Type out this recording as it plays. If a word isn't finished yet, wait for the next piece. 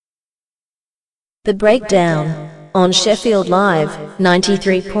The Breakdown on Sheffield Live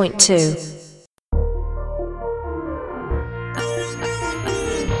 93.2.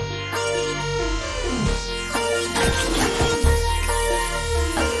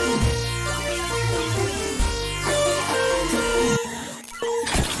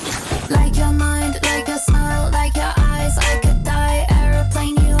 Like your mind, like your smile, like your eyes, I could die.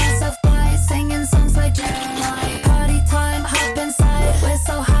 Aeroplane, you are so fly, singing songs like Jeremiah. Party time, hop inside, we're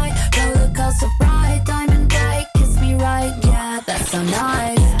so high. Roller coaster ride, diamond bright, kiss me right, yeah, that's so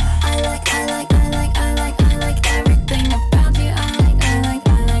nice. I like everything about you.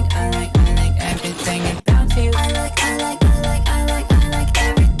 I like everything about you. I like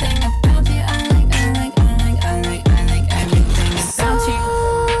everything about you. I like everything about you.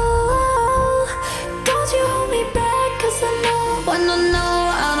 Don't you hold me back, 'cause I know when I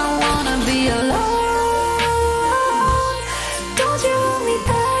know I don't wanna be alone. Don't you hold me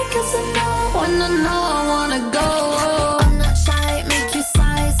back, 'cause I know when I know I wanna go. I'm not shy, make you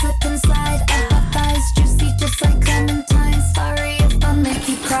sigh, slip and slide. I have thighs juicy just like clementine. Sorry if I make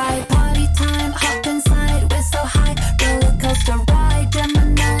you cry. Party time, hop inside, we're so high. Roller coaster ride,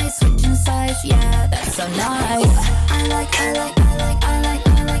 Gemini, switching sides, yeah, that's so nice. I like everything about you. I like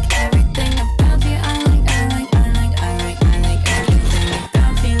everything about you. I like everything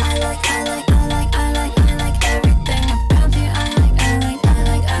about you. I like everything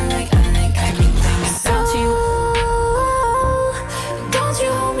about you. Don't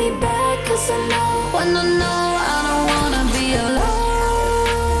you hold me back, 'cause I know when I know I don't wanna be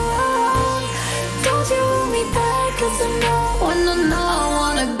alone. Don't you hold me back, 'cause I know when I know I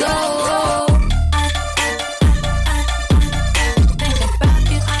wanna go. Everything about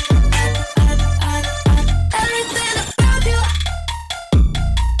you. Everything about you.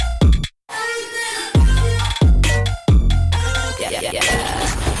 Yeah.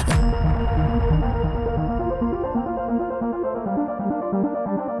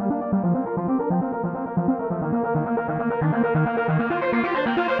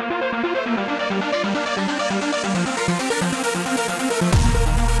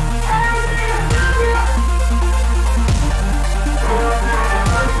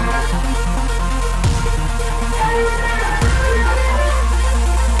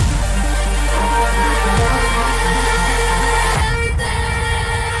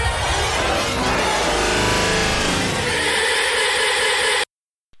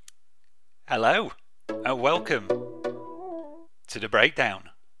 Hello, and welcome to The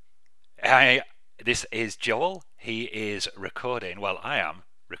Breakdown. This is Joel. He is recording, well, I am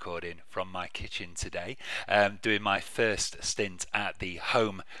recording from my kitchen today, doing my first stint at the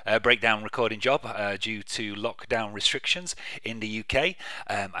home breakdown recording job due to lockdown restrictions in the UK.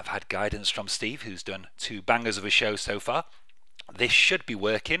 I've had guidance from Steve, who's done 2 bangers of a show so far. This should be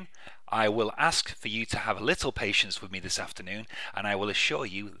working. I will ask for you to have a little patience with me this afternoon, and I will assure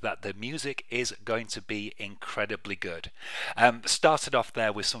you that the music is going to be incredibly good. Started off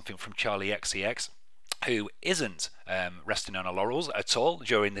there with something from Charlie XCX, who isn't resting on her laurels at all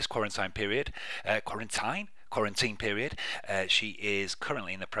during this quarantine period. Quarantine period. She is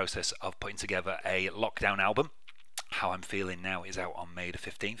currently in the process of putting together a lockdown album. How I'm Feeling Now is out on May the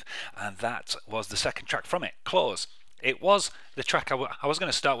 15th, and that was the second track from it, Claws. It was the track I was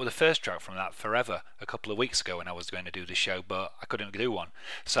going to start with the first track from that, Forever, a couple of weeks ago when I was going to do the show, but I couldn't do one.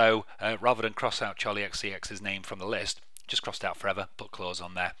 So rather than cross out Charlie XCX's name from the list, just crossed out Forever, put Claws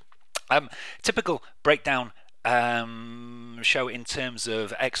on there. Typical breakdown show in terms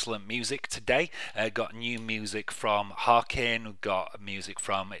of excellent music today. Got new music from Harkin, got music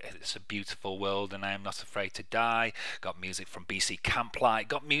from It's a Beautiful World and I Am Not Afraid to Die, got music from BC Camplight,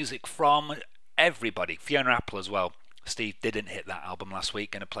 got music from everybody, Fiona Apple as well. Steve didn't hit that album last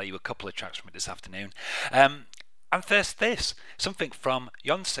week. Going to play you a couple of tracks from it this afternoon. And first this, something from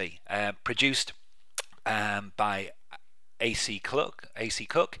Yonsei, produced by AC Cook,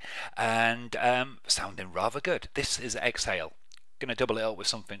 and sounding rather good. This is Exhale. Going to double it up with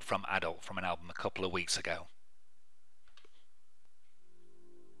something from Adult from an album a couple of weeks ago.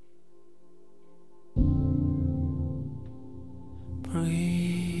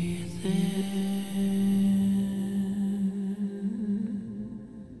 Breathe in.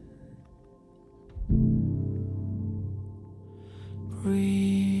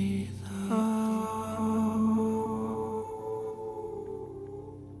 Breathe out.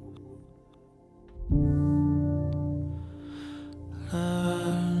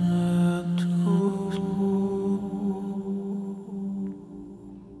 Let go.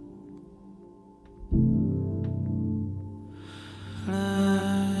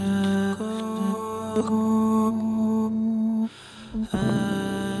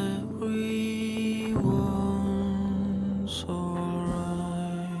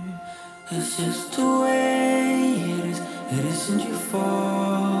 It's just the way it is. It isn't your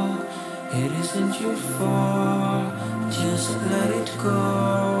fault. It isn't your fault. Just let it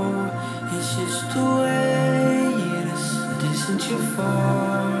go. It's just the way it is. It isn't your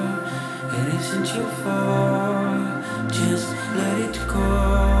fault. It isn't your fault. Just let it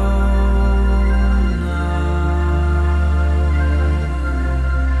go.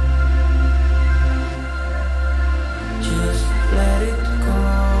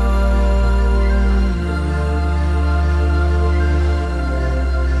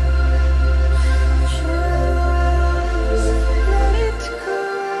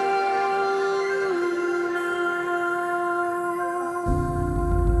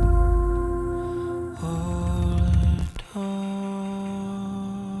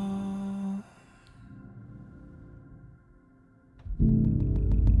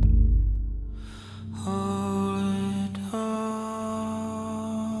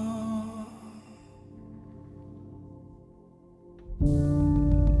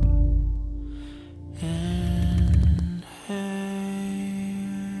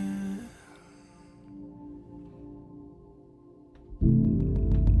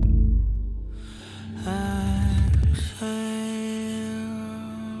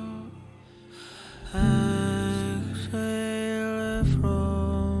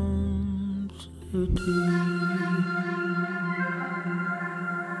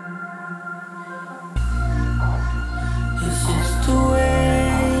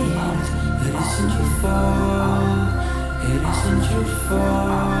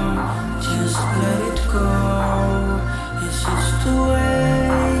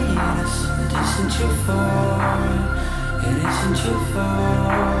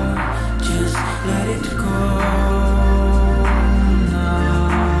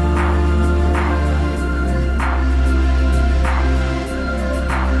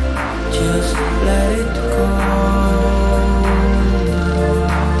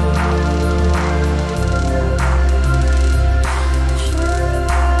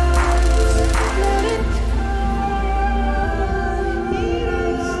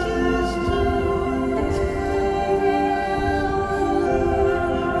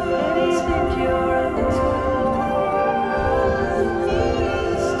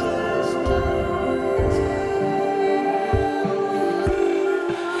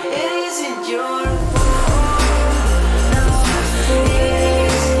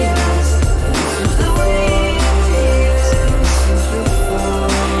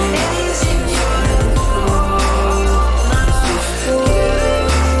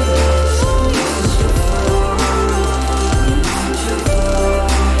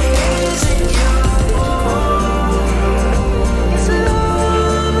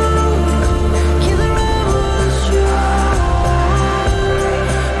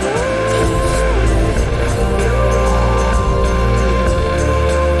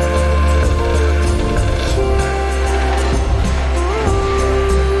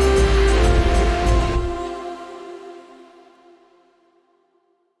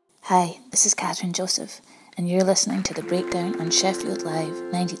 Hi, this is Catherine Joseph, and you're listening to The Breakdown on Sheffield Live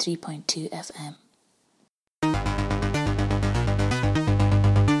 93.2 FM.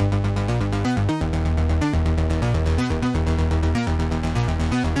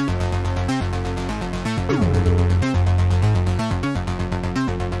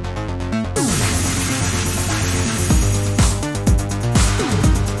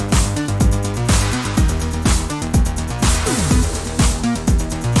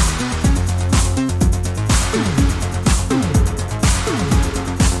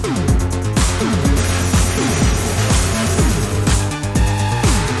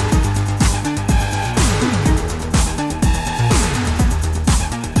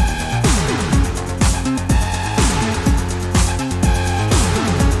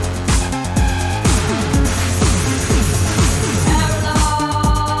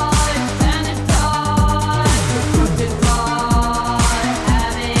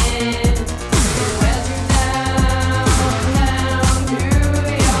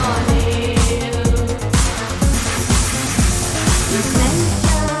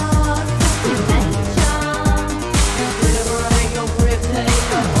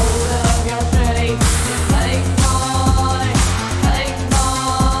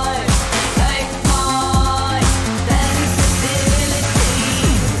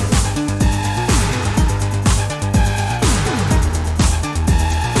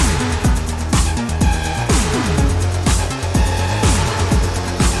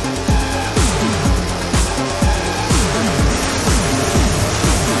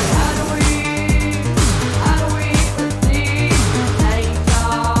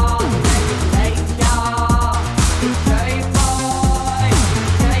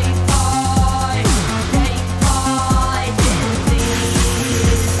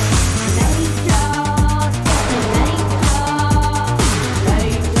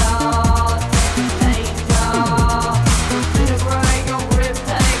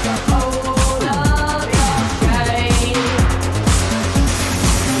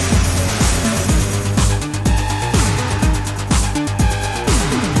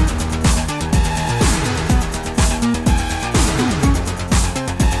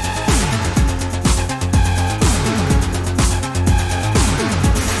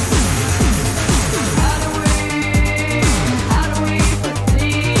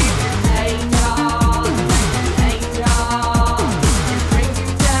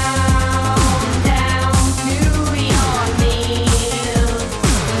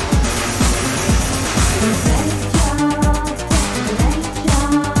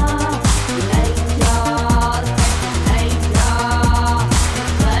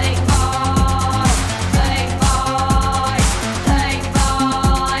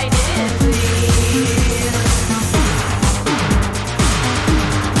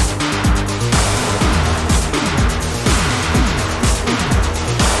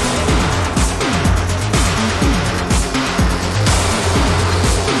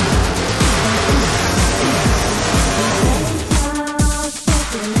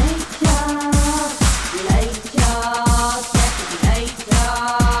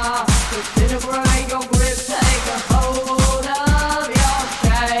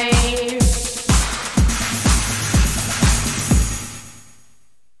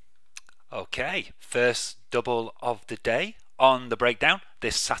 Okay, first double of the day on the breakdown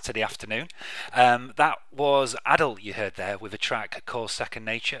this Saturday afternoon. That was Adele you heard there with a track called Second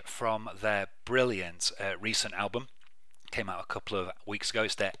Nature from their brilliant recent album. Came out a couple of weeks ago.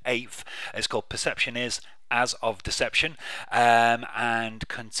 It's their 8th. It's called Perception Is As of Deception, and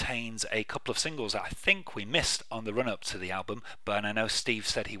contains a couple of singles that I think we missed on the run-up to the album, but I know Steve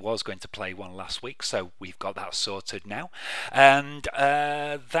said he was going to play one last week, so we've got that sorted now. And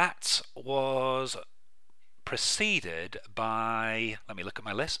that was preceded by, let me look at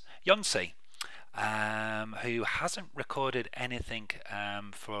my list, Beyoncé, who hasn't recorded anything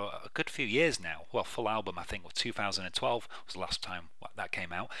for a good few years now. Well, full album, I think, 2012 was the last time that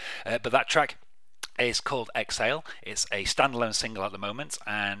came out. But that track is called Exhale. It's a standalone single at the moment,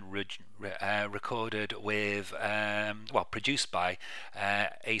 and recorded with, produced by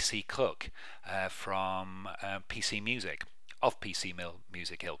AC Cook from PC Music, of PC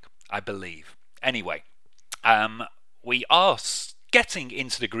Music ilk, I believe. Anyway, we are getting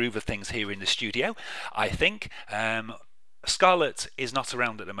into the groove of things here in the studio, I think. Scarlett is not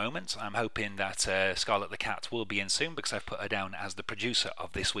around at the moment. I'm hoping that Scarlett the Cat will be in soon, because I've put her down as the producer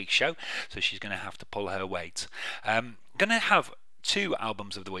of this week's show, so she's going to have to pull her weight. I'm going to have 2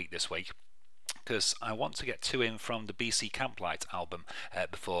 albums of the week this week, because I want to get 2 in from the BC Camplight album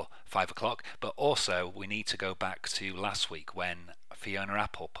before 5 o'clock, but also we need to go back to last week when Fiona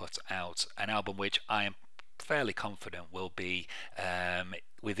Apple put out an album which I am fairly confident will be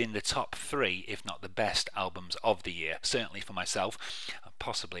within the top 3, if not the best albums of the year, certainly for myself,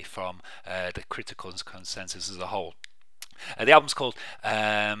 possibly from the critical consensus as a whole. The album's called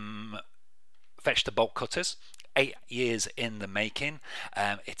Fetch the Bolt Cutters, 8 years in the making.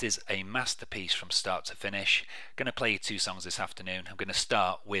 It is a masterpiece from start to finish. Going to play you 2 songs this afternoon. I'm going to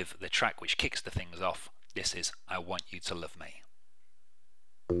start with the track which kicks the things off. This is I Want You to Love Me.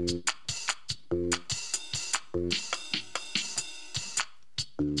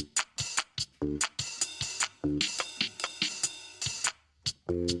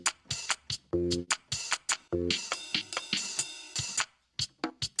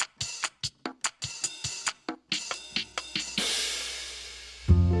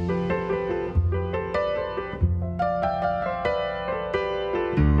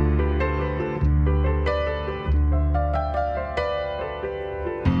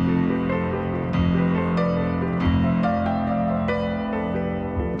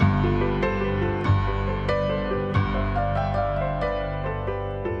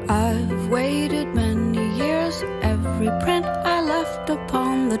 I've waited many years. Every print I left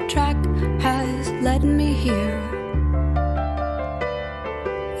upon the track has led me here.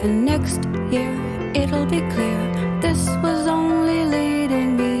 And next year it'll be clear this was only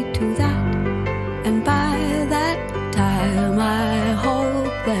leading me to that. And by that time I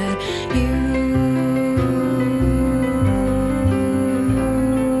hope that you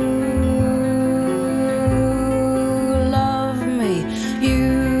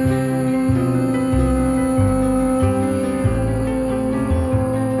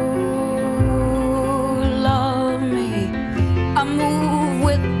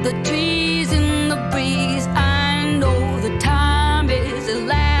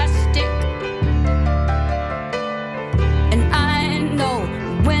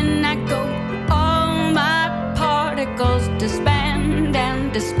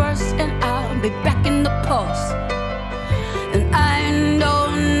be back in the pulse. And I know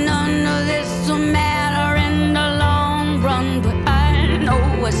none of this will matter in the long run, but I know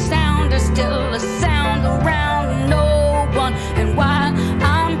a sound is still a sound around no one. And while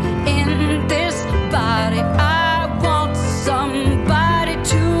I'm in this body, I want somebody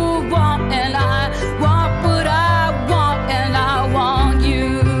to want, and I want what I want, and I want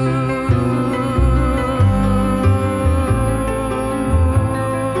you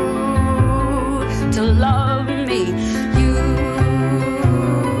to love me.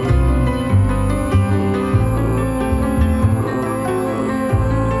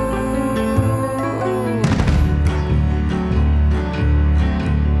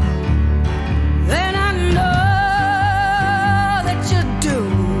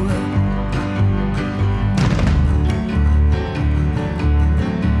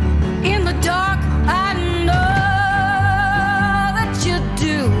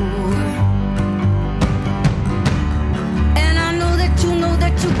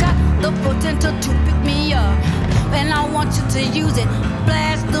 Potential to pick me up, and I want you to use it.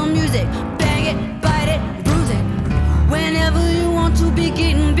 Blast the music, bang it, bite it, bruise it. Whenever you want to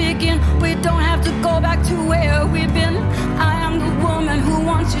begin. We don't have to go back to where we've been. I am the woman who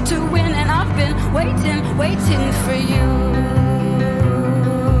wants you to win, and I've been waiting for you.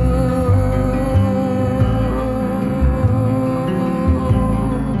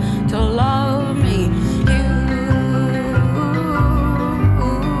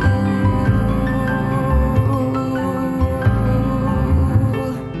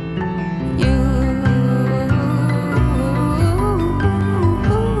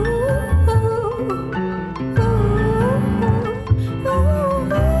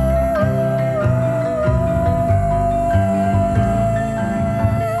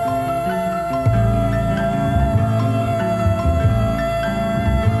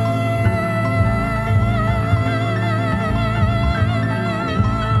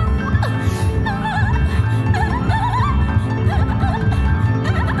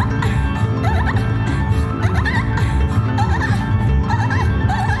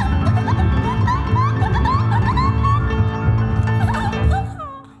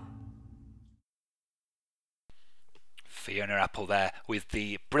 Fiona Apple there with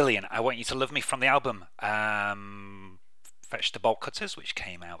the brilliant I Want You to Love Me from the album Fetch the Bolt Cutters, which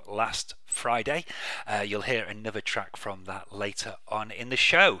came out last Friday. You'll hear another track from that later on in the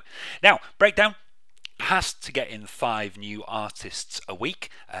show. Now, Breakdown has to get in 5 new artists a week.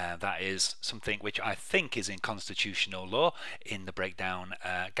 That is something which I think is in constitutional law in the Breakdown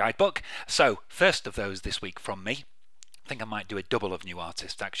guidebook. So, first of those this week from me. I think I might do a double of new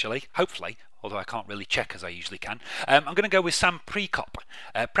artists actually, hopefully, although I can't really check as I usually can. I'm going to go with Sam Prekop,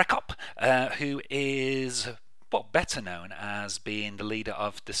 who is better known as being the leader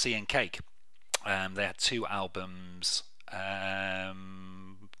of the Sea and Cake. They had 2 albums. He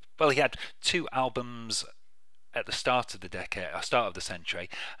had 2 albums at the start of the decade, or start of the century,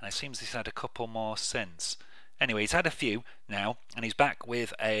 and it seems he's had a couple more since. Anyway, he's had a few now, and he's back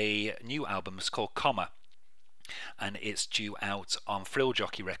with a new album. It's called Comma, and it's due out on Frill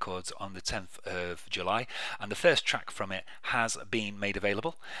Jockey Records on the 10th of July, and the first track from it has been made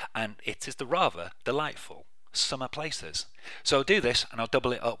available, and it is the rather delightful Summer Places. So I'll do this and I'll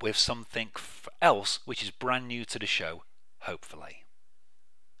double it up with something else which is brand new to the show, hopefully.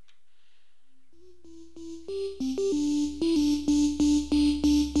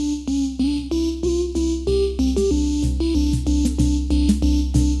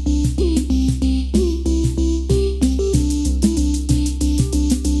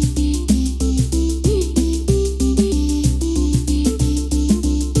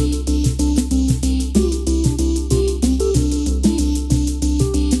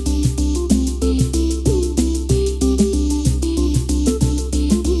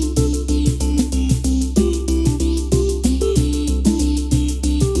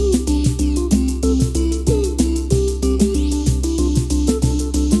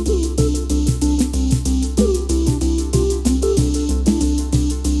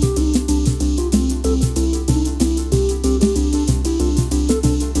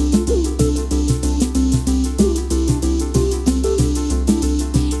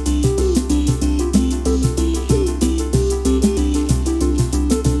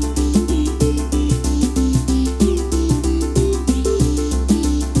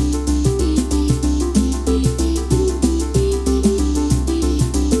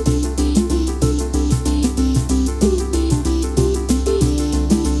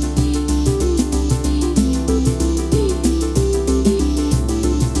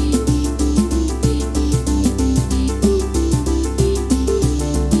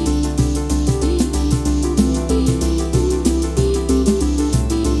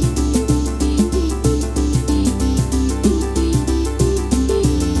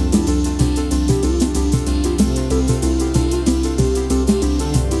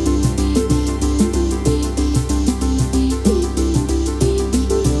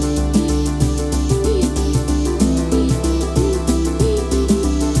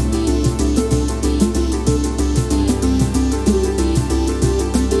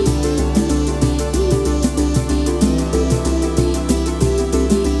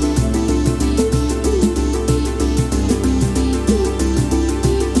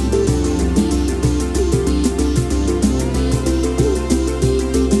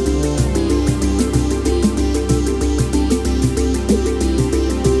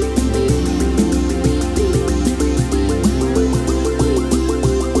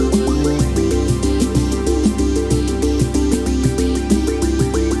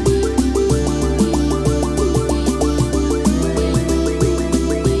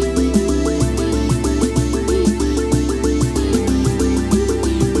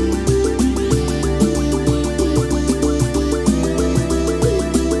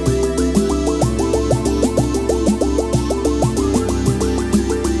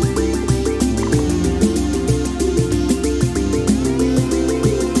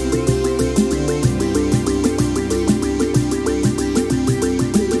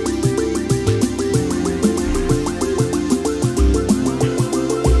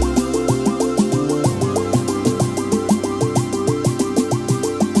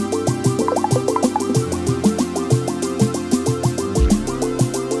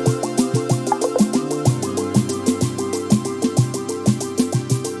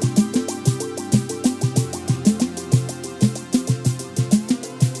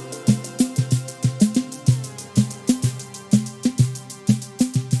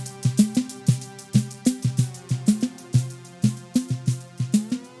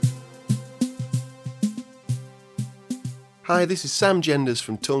 Hi, this is Sam Genders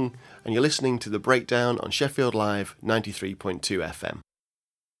from Tongue, and you're listening to The Breakdown on Sheffield Live 93.2 FM.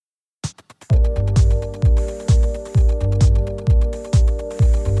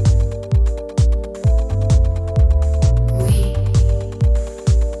 We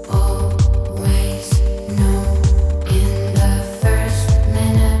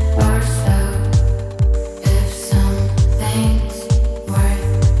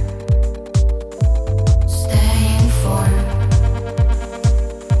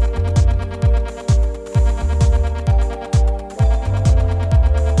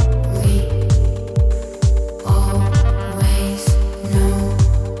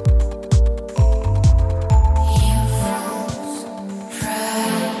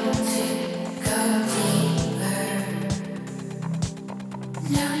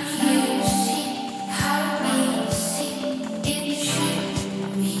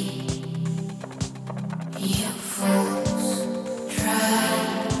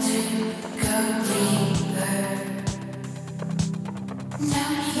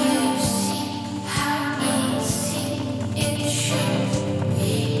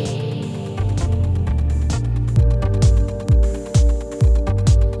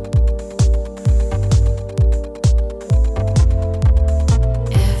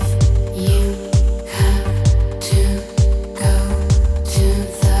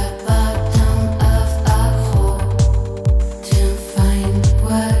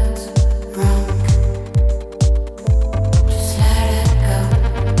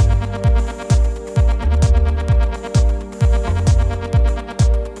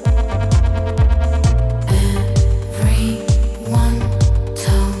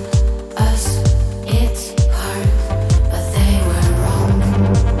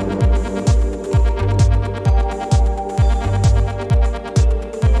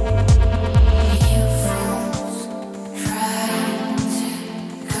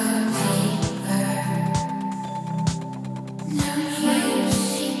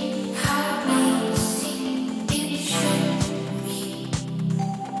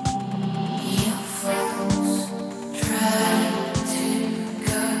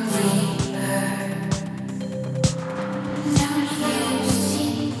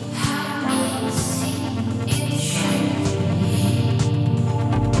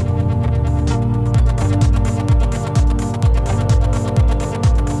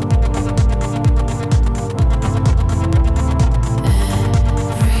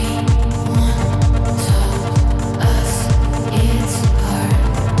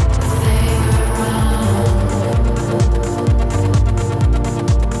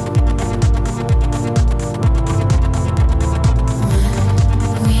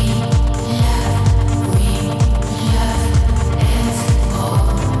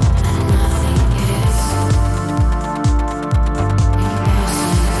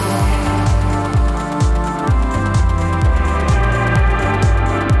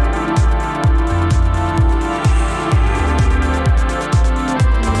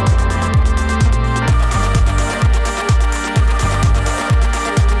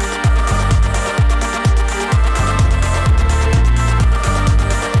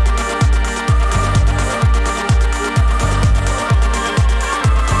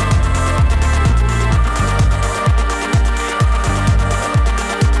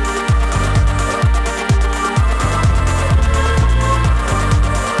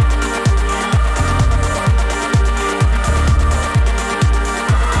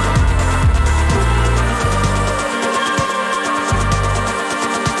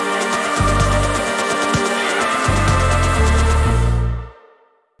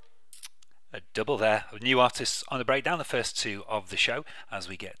new artists on the breakdown, the first two of the show, as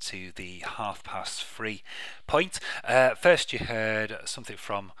we get to the 3:30 point. First, you heard something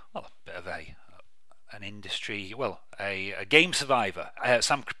from, well, a bit of an industry, well, a game survivor,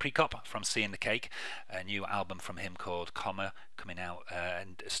 Sam Prekop from Seeing the Cake, a new album from him called Comma, coming out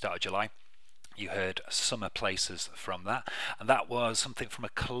at the start of July. You heard Summer Places from that, and that was something from a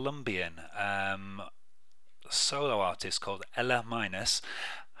Colombian solo artist called Ella Minus.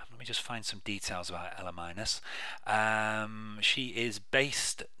 Let me just find some details about Ella Minus. She is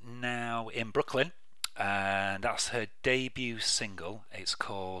based now in Brooklyn, and that's her debut single. It's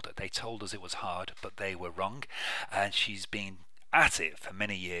called They Told Us It Was Hard, But They Were Wrong, and she's been at it for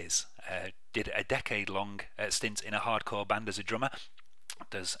many years. Did a decade-long stint in a hardcore band as a drummer.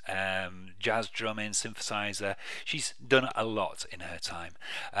 Does jazz drumming, synthesizer. She's done a lot in her time.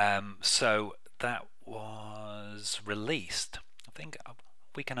 So that was released, I think, a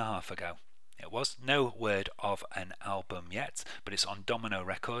week and a half ago. It was. No word of an album yet, but it's on Domino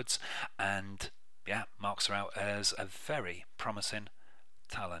Records, and yeah, marks her out as a very promising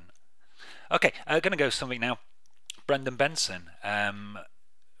talent. Okay, going to go something now. Brendan Benson,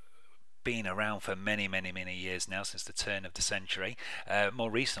 been around for many years now, since the turn of the century.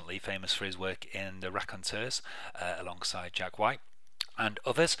 More recently, famous for his work in the Raconteurs, alongside Jack White and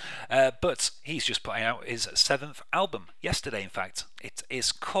others, but he's just putting out his 7th album yesterday. In fact, it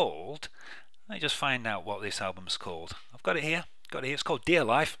is called, let me just find out what this album's called. I've got it here. It's called Dear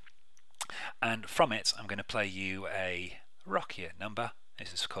Life, and from it I'm going to play you a rockier number.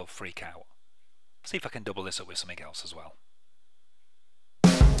 This is called Freak Out. See if I can double this up with something else as well.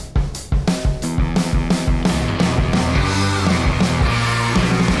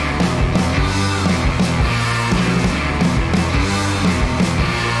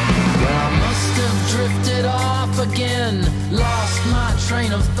 Drifted off again, lost my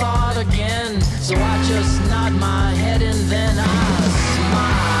train of thought again, so I just nod my head and then I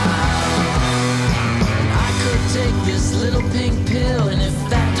smile. I could take this little pink pill, and if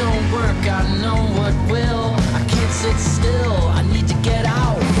that don't work, I know what will. I can't sit still, I need to get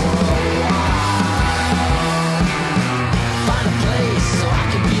out for a while. Find a place so I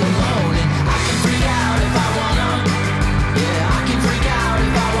can be alone, and I can freak out if I wanna. Yeah, I can freak out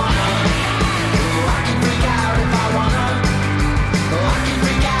if I wanna. I can freak out if I wanna. Oh, I can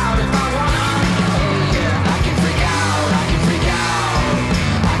freak out if I wanna. Oh yeah, I can freak out, I can freak out.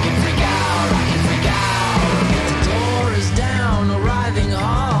 I can freak out, I can freak out. The door is down, arriving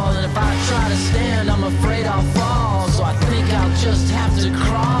hall, and if I try to stand, I'm afraid I'll fall. So I think I'll just have to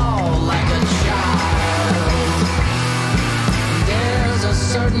crawl like a child. There's a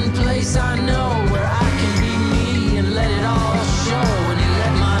certain place I know where I can be me and let it all show, and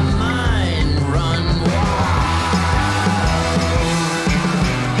let my mind run wild.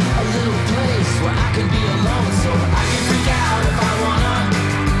 A little place where I can be alone, so I can freak out if I wanna.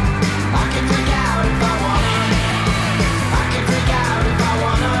 I can freak out if I wanna. I can freak out if I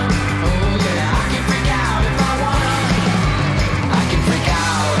wanna. Oh yeah, I can freak out if I wanna. I can freak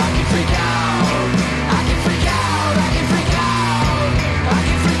out, I can freak out. I can freak out, I can freak out. I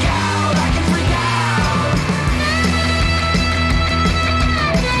can freak out, I can freak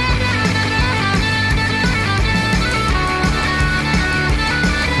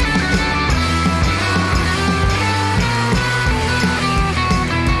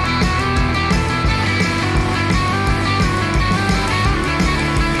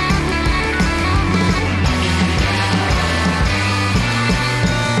out.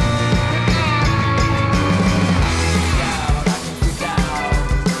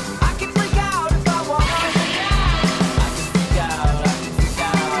 I can freak out if I wanna. I can freak out, I can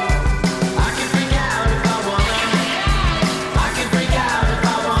freak out. I can freak out if I wanna. I can freak out if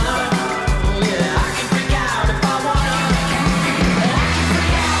I wanna. Oh yeah, I can freak out if I wanna. And I can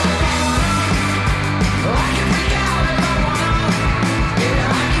freak out if I wanna. Oh, I can freak out if I wanna. Yeah,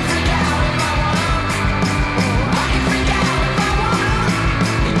 I can freak out if I wanna. Oh, I can freak out if I wanna.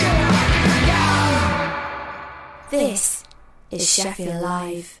 Yeah, I can freak out. This is Sheffield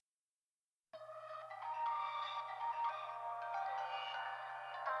Live.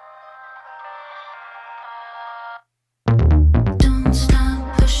 Don't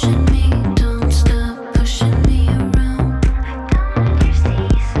stop pushing me, don't stop pushing me around.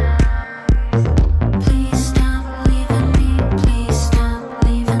 Please stop leaving me, please stop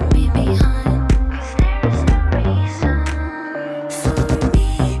leaving me behind. 'Cause there is no reason for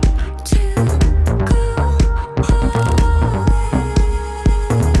me to go away.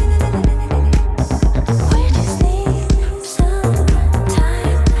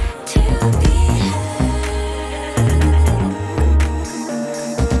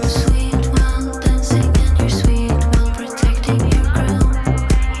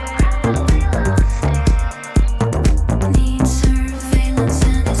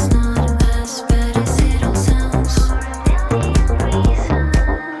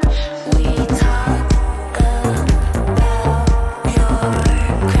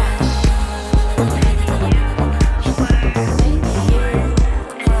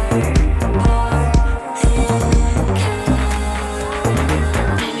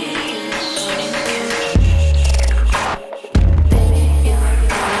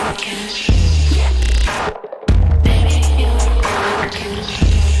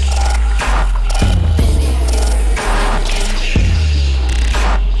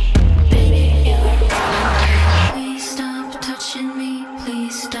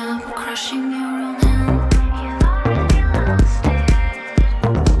 stop crushing your own hand.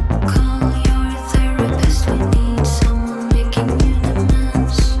 Call your therapist, we need someone making you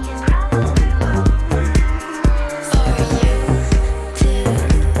demands. For you to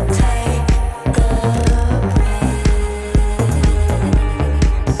take the breath.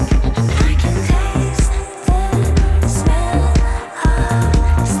 I can taste the smell of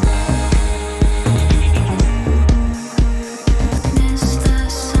miss the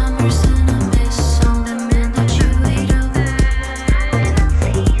summers and I miss all the men that you ate up.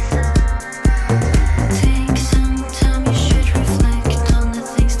 Take some time, you should reflect on the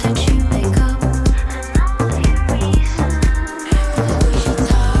things that you make up. We should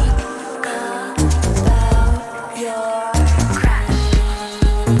talk about your crash.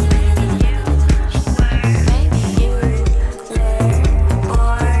 Maybe you were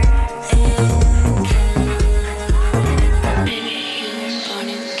born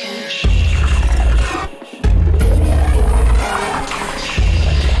in cash.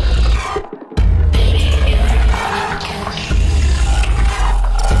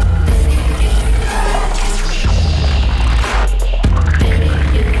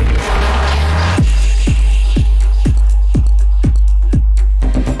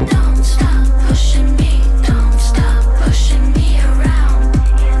 Don't stop pushing me, don't stop pushing me around.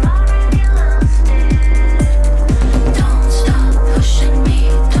 Don't stop pushing me,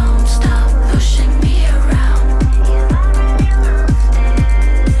 don't stop pushing me around.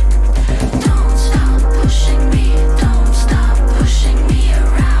 Don't stop pushing me, don't stop pushing me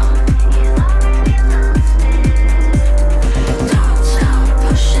around. Don't stop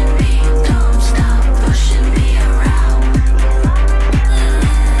pushing me, don't stop pushing me around.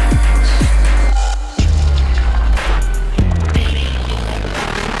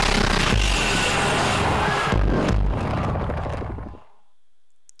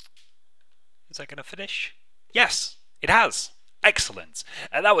 Is that going to finish? Yes, it has. Excellent.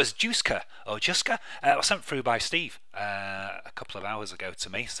 That was Juska, or Juska. It was sent through by Steve a couple of hours ago to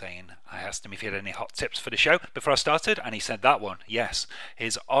me, saying I asked him if he had any hot tips for the show before I started, and he said that one. Yes,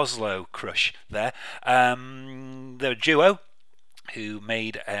 his Oslo crush there. They're a duo who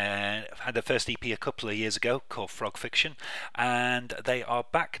had their first EP a couple of years ago called Frog Fiction, and they are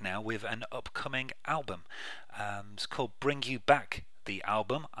back now with an upcoming album. It's called Bring You Back, the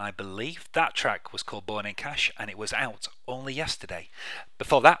album, I believe. That track was called Born in Cash, and it was out only yesterday.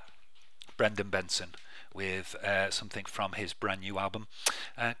 Before that, Brendan Benson with something from his brand new album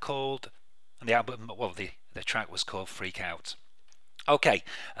called, and the track was called Freak Out. Okay,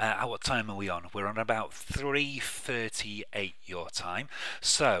 at what time are we on? We're on about 3:38 your time,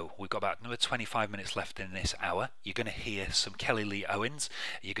 so we've got about another 25 minutes left in this hour. You're going to hear some Kelly Lee Owens,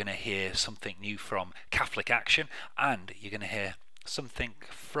 you're going to hear something new from Catholic Action, and you're going to hear something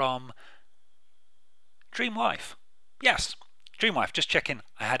from Dreamwife. Yes, Dreamwife, just checking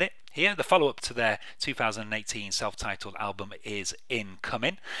I had it here. The follow-up to their 2018 self-titled album is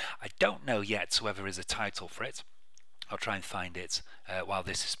incoming. I don't know yet whether there's a title for it. I'll try and find it while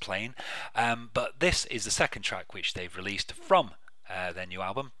this is playing. But this is the second track which they've released from their new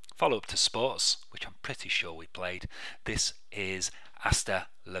album. Follow-up to Sports, which I'm pretty sure we played. This is Hasta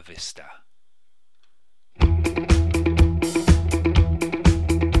La Vista.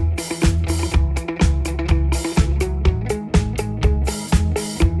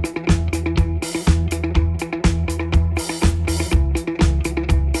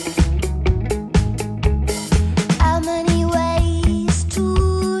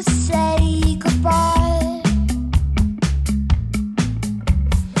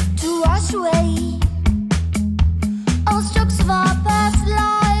 Away all strokes of our past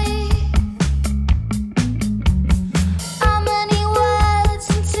life.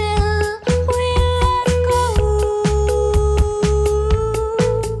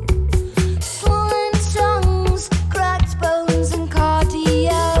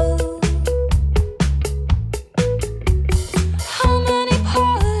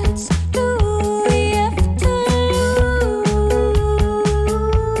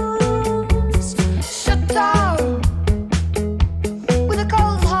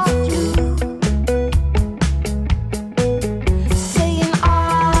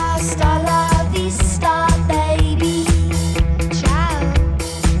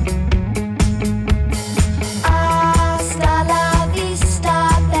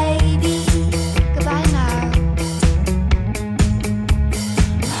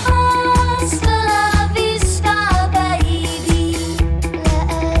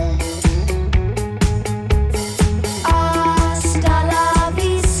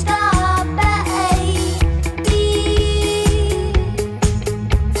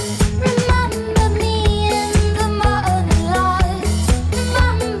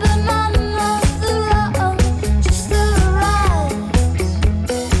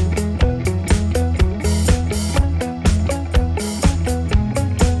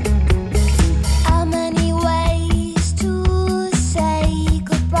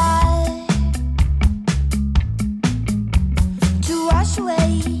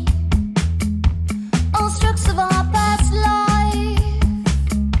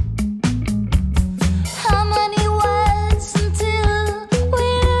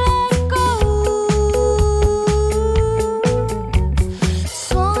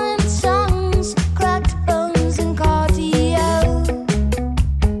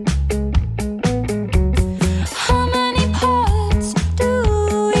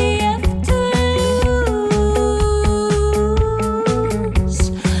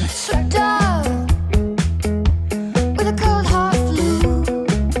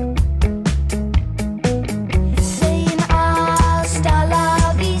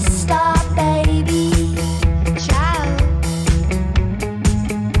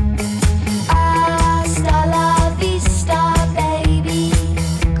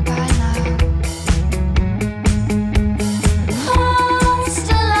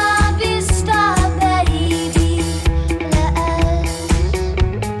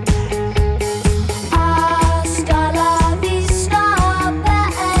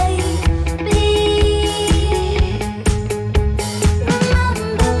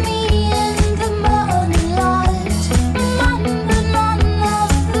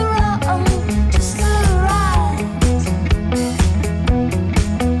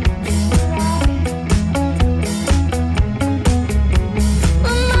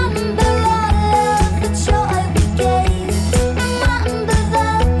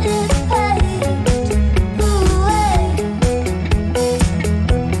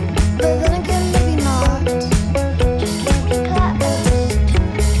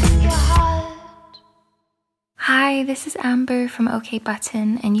 this is Amber from OK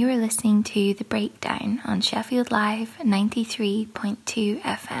Button, and you are listening to The Breakdown on Sheffield Live 93.2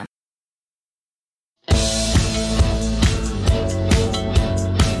 FM.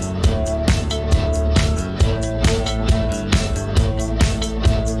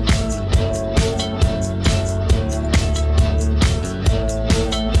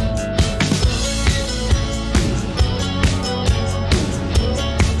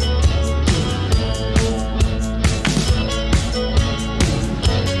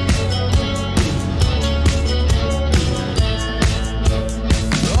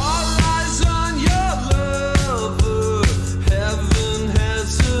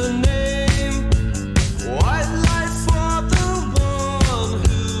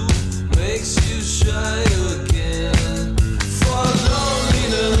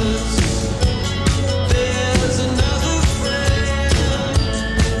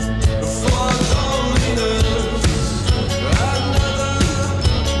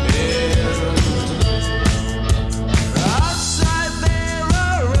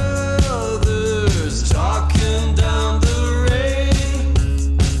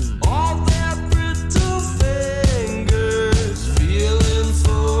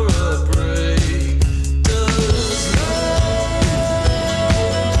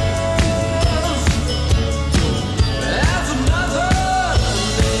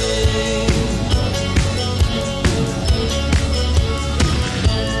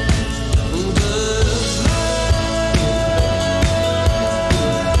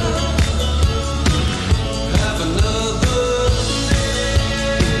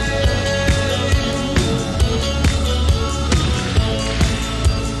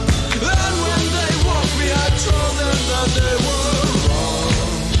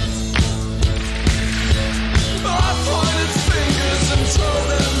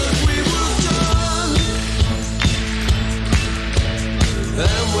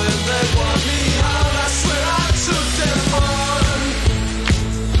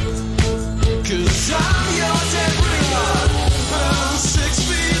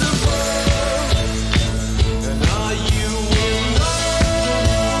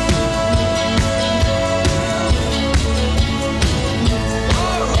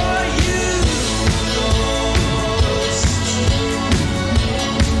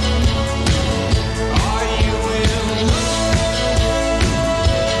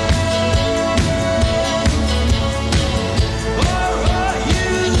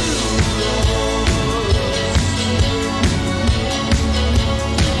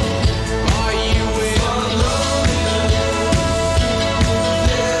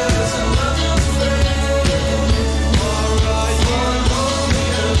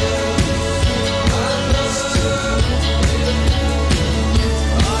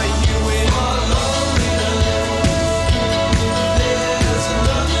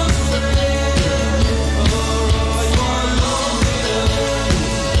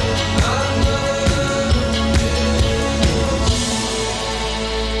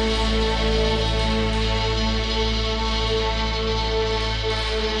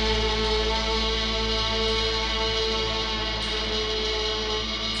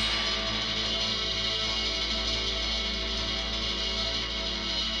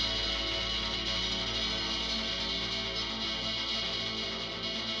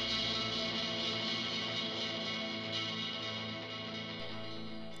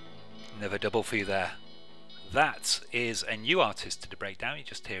 Another double for you there. That is a new artist to The Breakdown, you're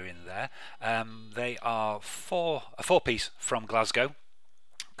just hearing there. They are a four-piece from Glasgow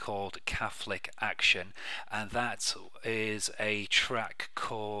called Catholic Action, and that is a track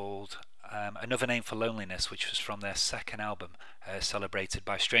called Another Name for Loneliness, which was from their second album, Celebrated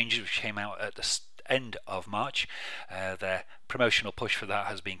by Strangers, which came out at the end of March. Their promotional push for that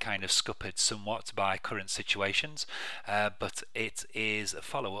has been kind of scuppered somewhat by current situations, but it is a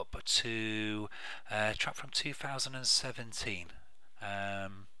follow-up to a track from 2017.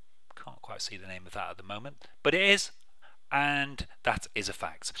 Can't quite see the name of that at the moment, but it is, and that is a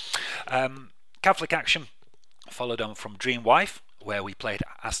fact. Catholic Action followed on from Dream Wife, where we played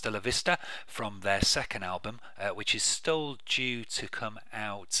Hasta La Vista from their second album, which is still due to come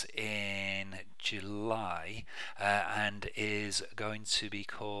out in July, and is going to be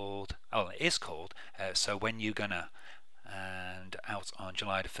called, So When You Gonna, and out on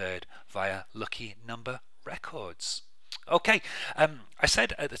July the 3rd via Lucky Number Records. Okay, I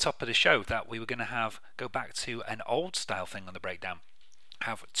said at the top of the show that we were going to go back to an old style thing on The Breakdown,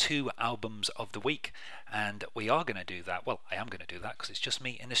 have 2 albums of the week, and we are going to do that. Well, I am going to do that because it's just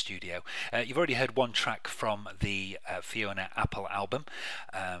me in the studio. You've already heard one track from the Fiona Apple album,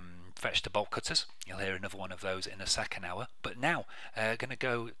 Fetch the Bolt Cutters. You'll hear another one of those in the second hour. But now, going to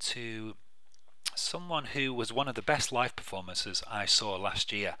go to someone who was one of the best live performances I saw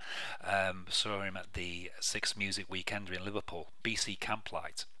last year. Saw him at the Six Music Weekender in Liverpool, BC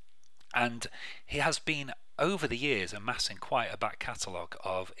Camplight. And he has been, over the years, amassing quite a back catalogue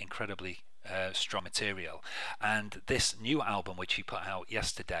of incredibly strong material, and this new album which he put out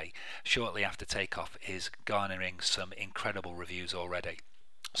yesterday shortly after takeoff is garnering some incredible reviews already.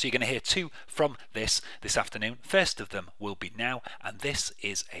 So you're going to hear two from this afternoon. First of them will be now, and this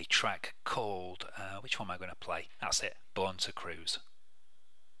is a track called which one am I going to play? That's it, Born to Cruise.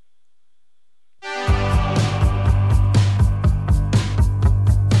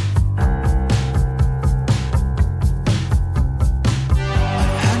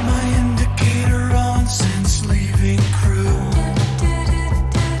 Since leaving crew,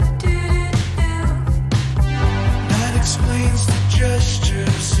 that explains the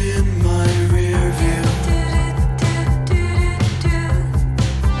gestures in my rear view.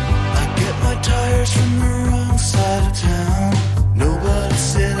 I get my tires from the wrong side of town. Nobody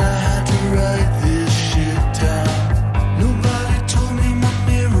said I had to write this shit down. Nobody told me my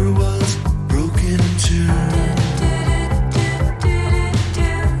mirror was broken in two.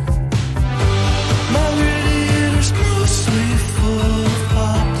 Mostly full of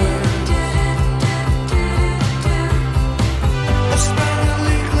popper. I sprang a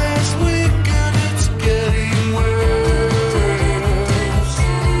leak last week and it's getting worse.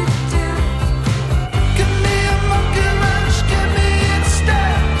 Give me a monkey wrench, give me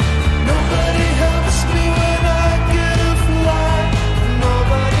instead. Nobody helps me when I get a fly.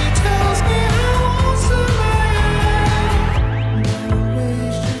 Nobody tells me how awesome I am. Don't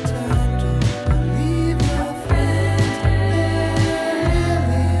waste your time, don't believe your friends.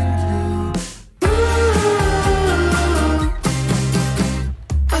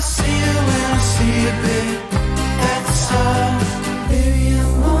 I see you when I see you, babe. That's all. Baby,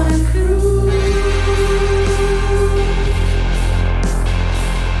 I'm on a cruise.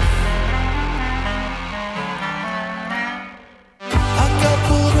 I got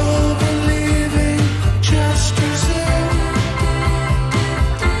pulled over leaving Chester's Inn.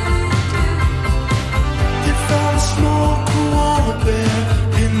 They found a small koala bear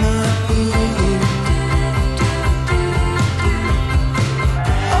in my boot.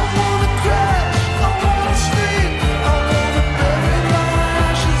 I wanna crash, I wanna sleep, I wanna bury my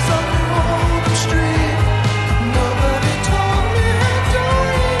ashes on the open street. Nobody told me how to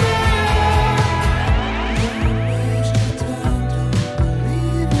Don't waste your time, don't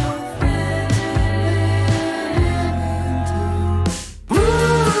believe your friends.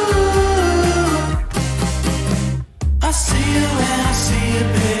 I see you when I see you,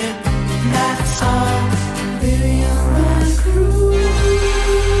 babe. That's all. Baby, I'm on a cruise.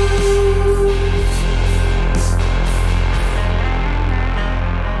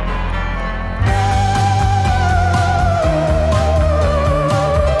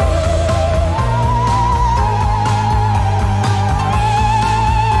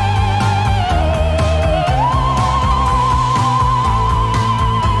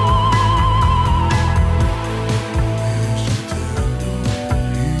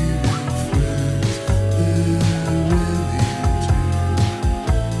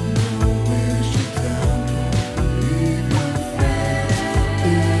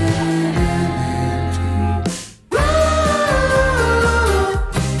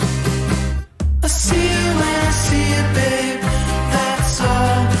 I see you when I see you, babe. That's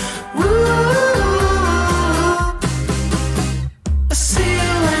all. I see you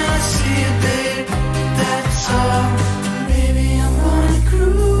when I see you, babe. That's all. Baby, I'm on a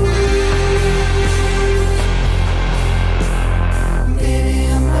cruise. Baby,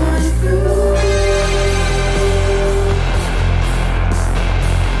 I'm on a cruise.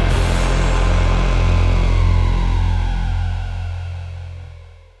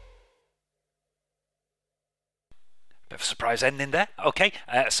 Bit of a surprise ending there. Okay,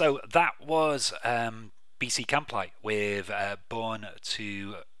 so that was BC Camplight with Born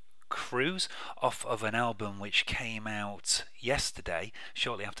to Cruise, off of an album which came out yesterday.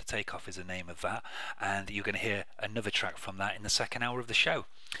 Shortly After Takeoff is the name of that, and you're going to hear another track from that in the second hour of the show.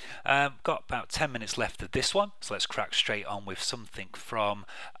 Got about 10 minutes left of this one, so let's crack straight on with something from,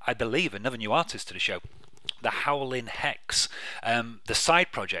 I believe, another new artist to the show. The Howlin' Hex, the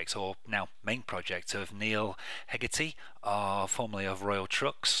side project, or now main project, of Neil Hegarty, formerly of Royal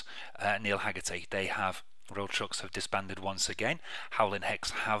Trucks. Neil Hegarty, Royal Trucks have disbanded once again. Howlin'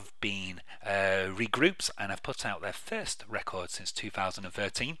 Hex have been regrouped and have put out their first record since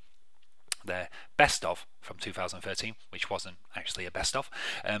 2013. their best of from 2013, which wasn't actually a best of.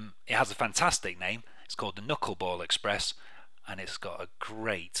 It has a fantastic name. It's called the Knuckleball Express, and it's got a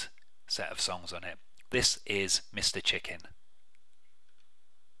great set of songs on it. This is Mr. Chicken.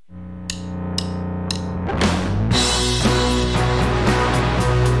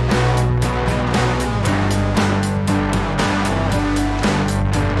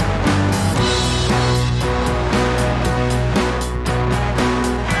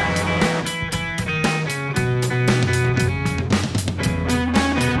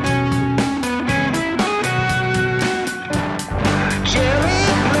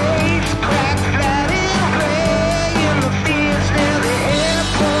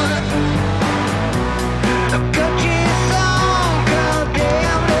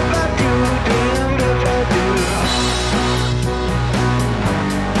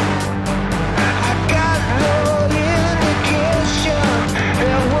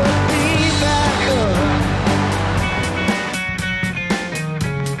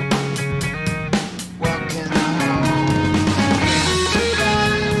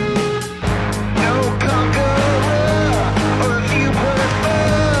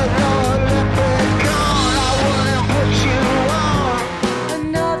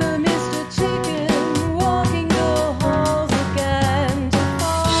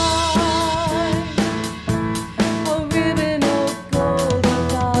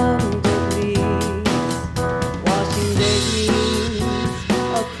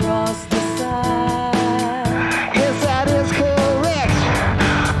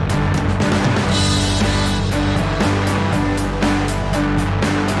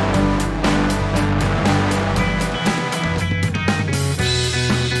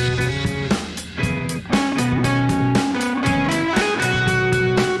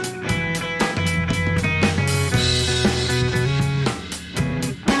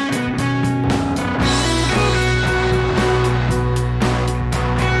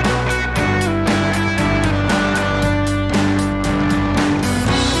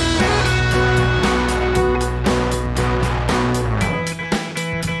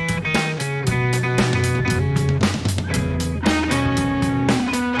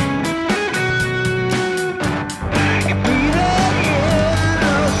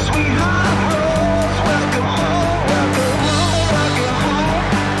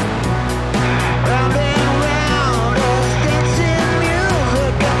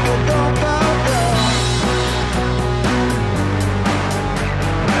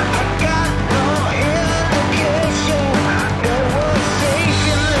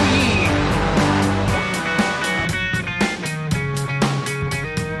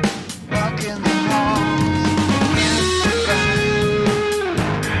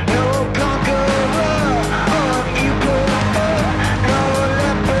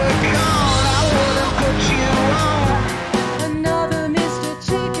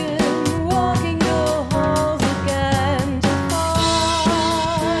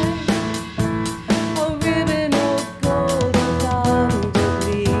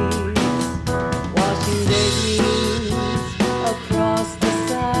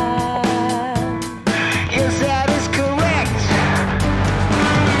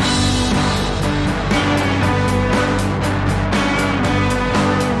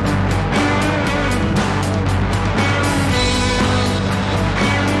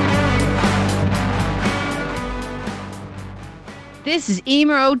 This is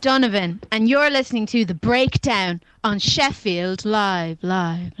Emer O'Donovan, and you're listening to The Breakdown on Sheffield Live.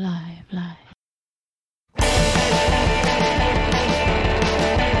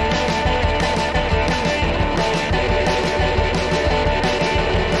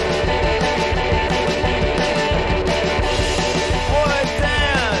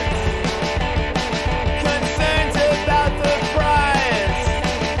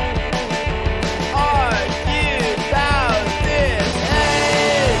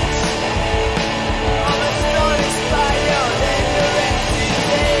 I'm astonished by your ignorance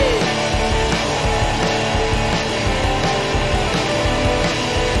today.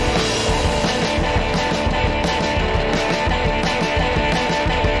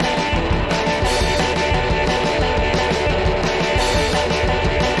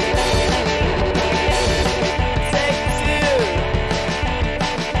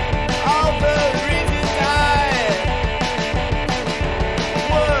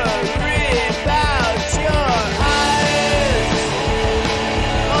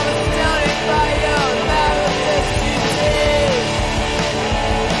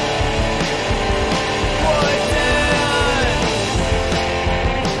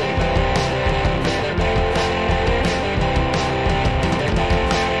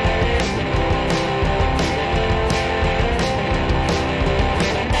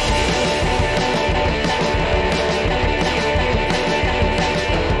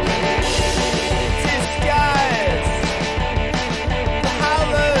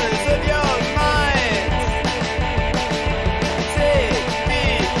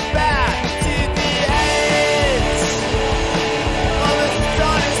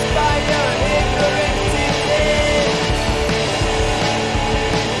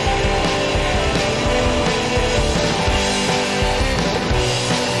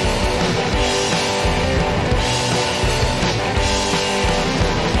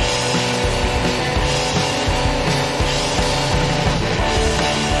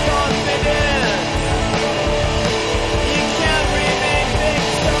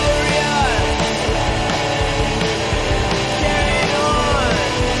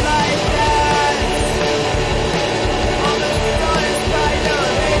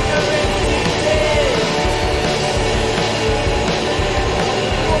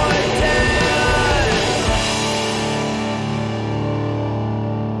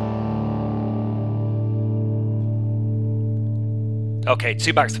 Okay,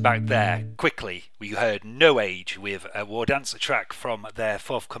 two back to back there. Quickly, we heard No Age with a War Dance, a track from their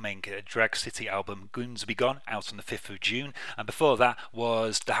forthcoming Drag City album Guns Be Gone, out on the 5th of June. And before that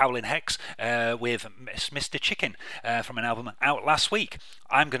was The Howling Hex with Mr. Chicken from an album out last week.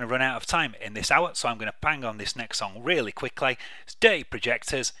 I'm going to run out of time in this hour, so I'm going to bang on this next song really quickly. It's Dirty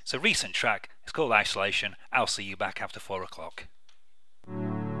Projectors. It's a recent track. It's called Isolation. I'll see you back after 4 o'clock.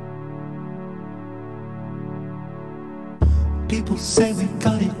 People say we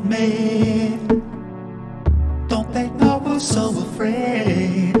got it made. Don't they know we're so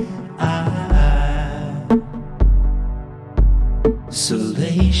afraid?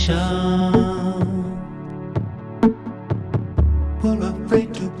 Isolation. We're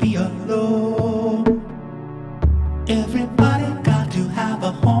afraid to be alone. Everybody got to have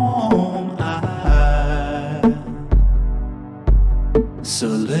a home.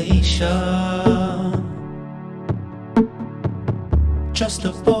 Isolation. Just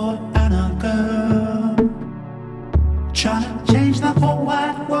a boy and a girl trying to change the whole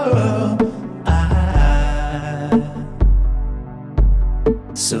wide world.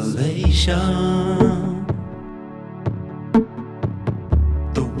 Isolation.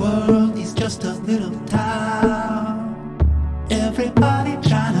 The world is just a little town. Everybody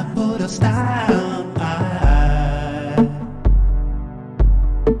trying to put us down.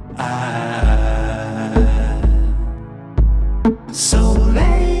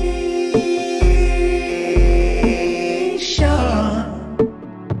 Isolation.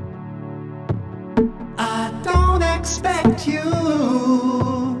 I don't expect you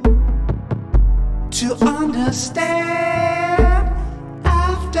to understand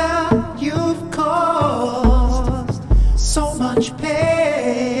after you've caused so much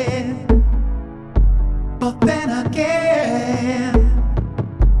pain. But then again,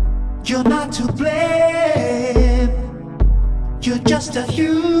 you're not to blame. You're just a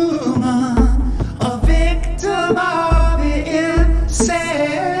human, a victim of the insane.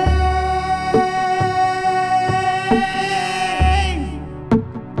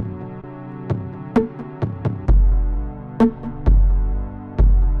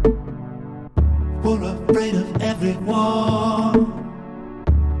 We're afraid of everyone,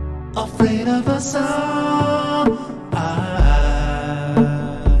 afraid of us all.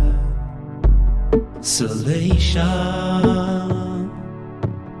 Isolation.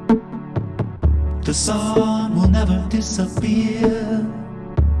 The sun will never disappear,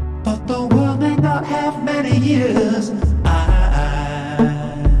 but the world may not have many years.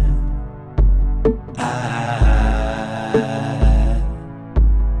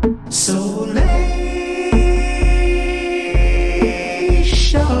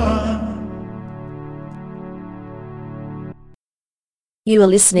 You are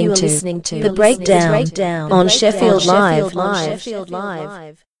listening to The Breakdown on Sheffield Live.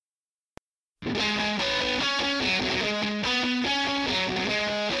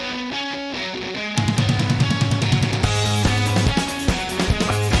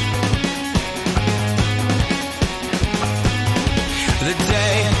 The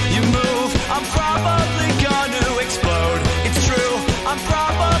day you move, I'm probably gonna explode. It's true, I'm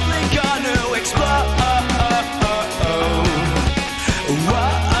probably gonna explode.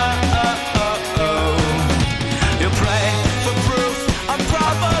 You pray for proof, I'm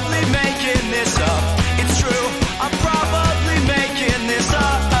probably making this up. It's true, I'm probably making this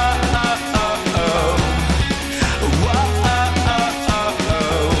up.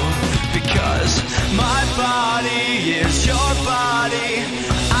 Because my body is your body.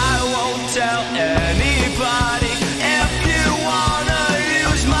 I won't tell anybody. If you wanna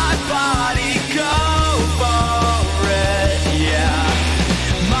use my body, go for it, yeah.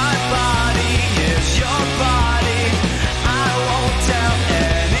 My body is your body. I won't tell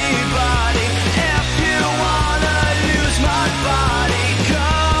anybody. If you wanna use my body,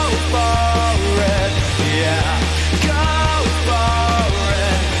 go for it, yeah. Go for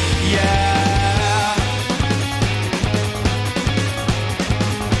it, yeah.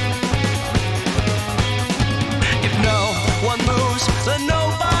 If no one moves, then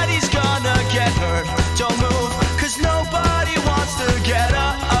nobody's gonna get hurt. Don't move, 'cause nobody wants to get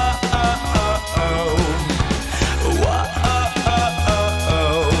up.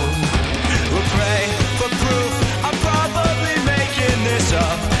 We'll pray for proof, I'm probably making this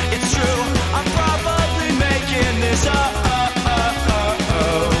up. It's true, I'm probably making this up.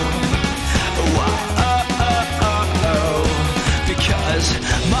 Because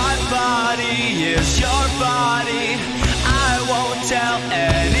my body is your body. I won't tell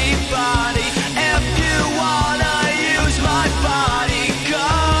anybody. If you wanna use my body, go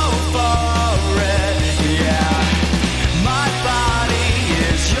for it, yeah. My body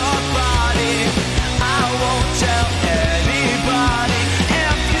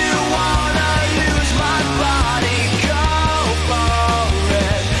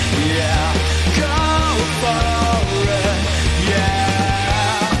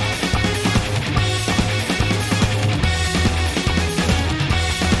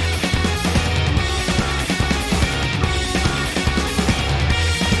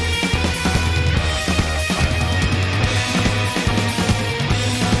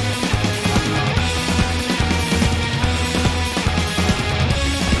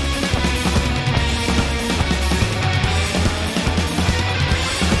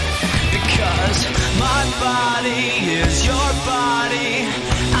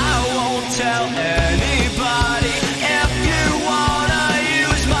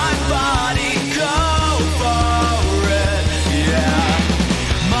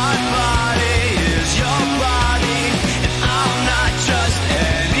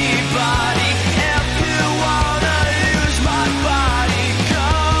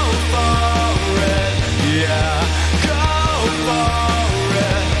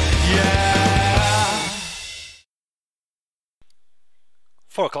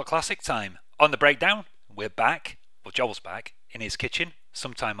 4 o'clock classic time. On the breakdown, we're back. Well, Joel's back in his kitchen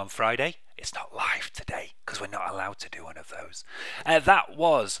sometime on Friday. It's not live today because we're not allowed to do one of those. That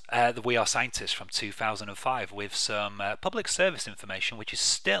was the We Are Scientists from 2005 with some public service information which is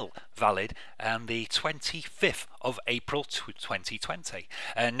still valid on the 25th of April 2020.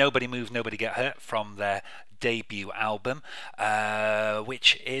 Nobody Move, Nobody Get Hurt from their debut album,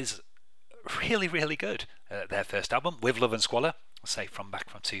 which is really, really good. Their first album, With Love and Squalor, say from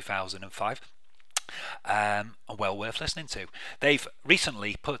 2005. Well worth listening to. They've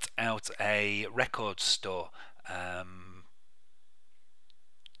recently put out a record store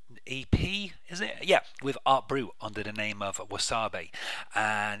EP, is it? Yeah, with Art Brut under the name of Wasabi,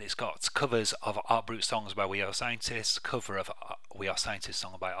 and it's got covers of Art Brut songs by We Are Scientists, cover of We Are Scientists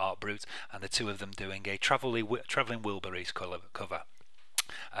song by Art Brut, and the two of them doing a Travelling Wilburys cover.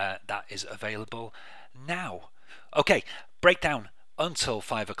 That is available now. Okay, breakdown until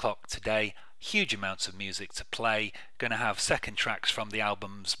 5 o'clock today. Huge amounts of music to play. Going to have second tracks from the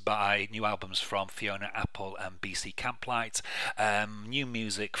new albums from Fiona Apple and BC Camplight. New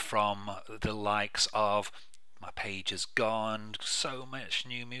music from the likes of My Page Is Gone. So much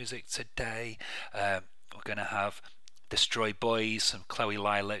new music today. We're going to have Destroy Boys, some Chloe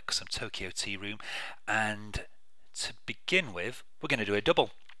Lilac, some Tokyo Tea Room, and to begin with, we're going to do a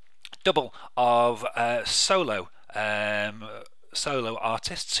double of solo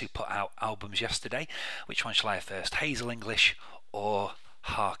artists who put out albums yesterday. Which one shall I have first, Hazel English or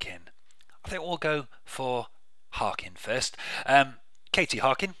Harkin? I think we'll go for Harkin first. Katie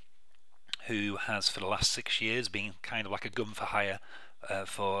Harkin, who has for the last 6 years been kind of like a gun for hire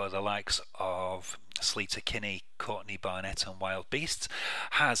for the likes of Sleater Kinney, Courtney Barnett and Wild Beasts,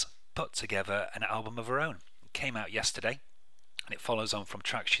 has put together an album of her own. It came out yesterday, and it follows on from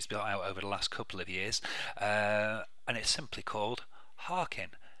tracks she's built out over the last couple of years, and it's simply called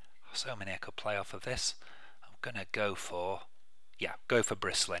Harkin. So many I could play off of this. I'm gonna go for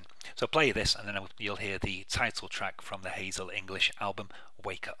Bristling. So play this, and then you'll hear the title track from the Hazel English album,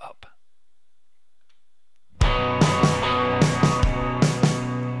 Wake Her Up.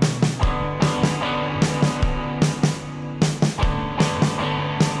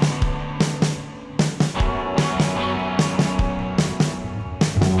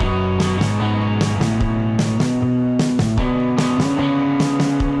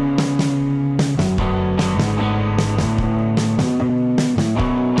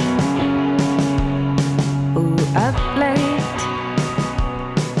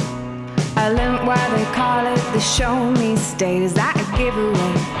 Show me state. Is that a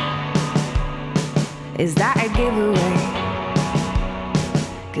giveaway? Is that a giveaway?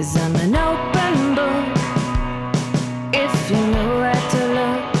 'Cause I'm an open book. If you know where to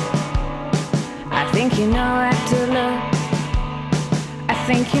look, I think you know where to look. I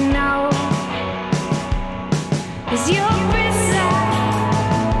think you know. 'Cause you're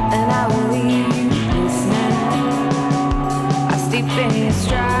beside, and I will leave you listening. I sleep in your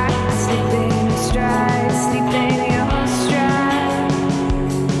stride, I sleep in your stride, sleep in your stride.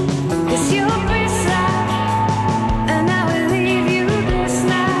 'Cause you're beside, and I will leave you this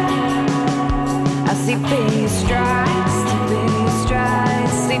night. I sleep in your stride, sleep in your stride,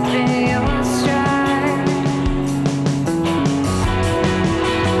 sleep in your stride.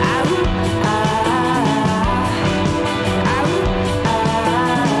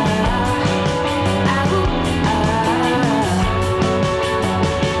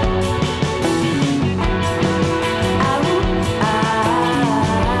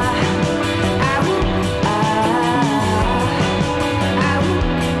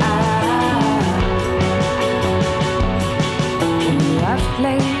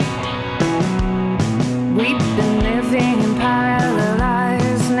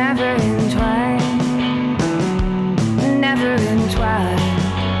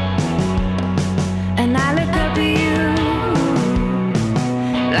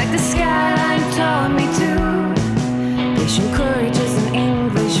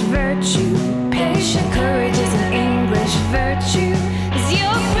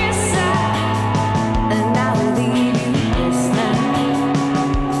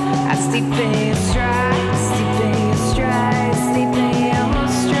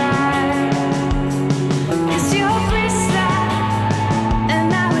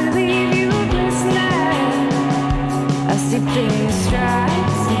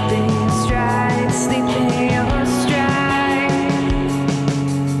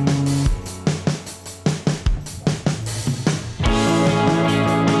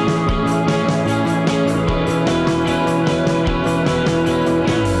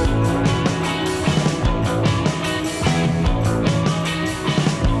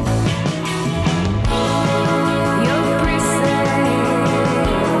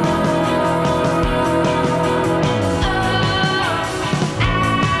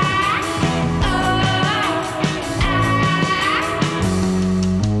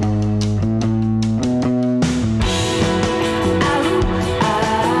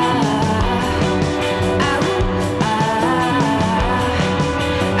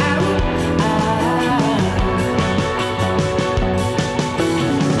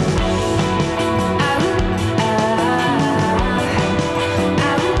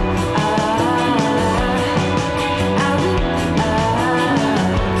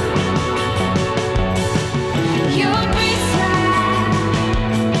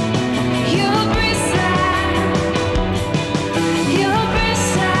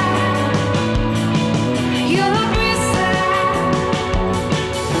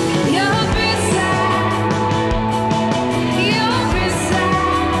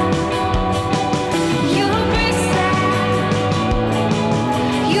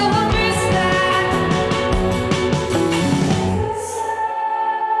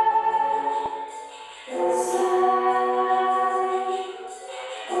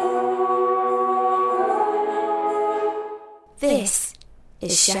 This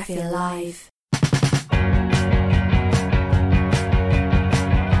is Sheffield Live.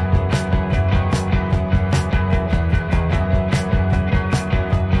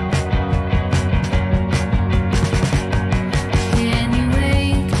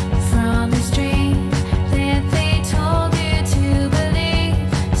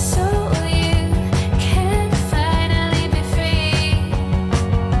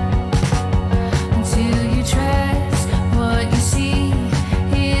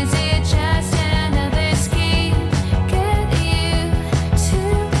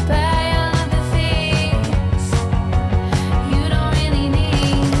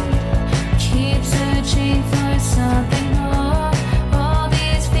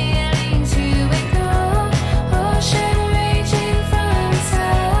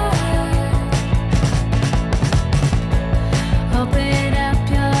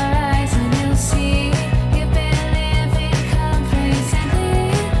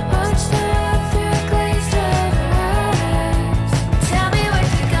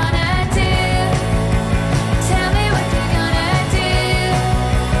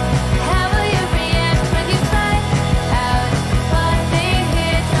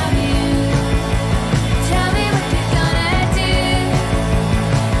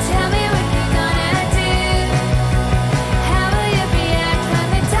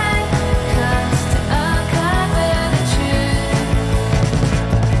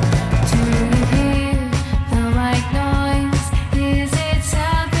 Is it just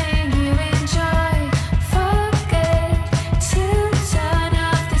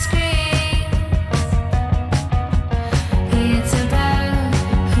another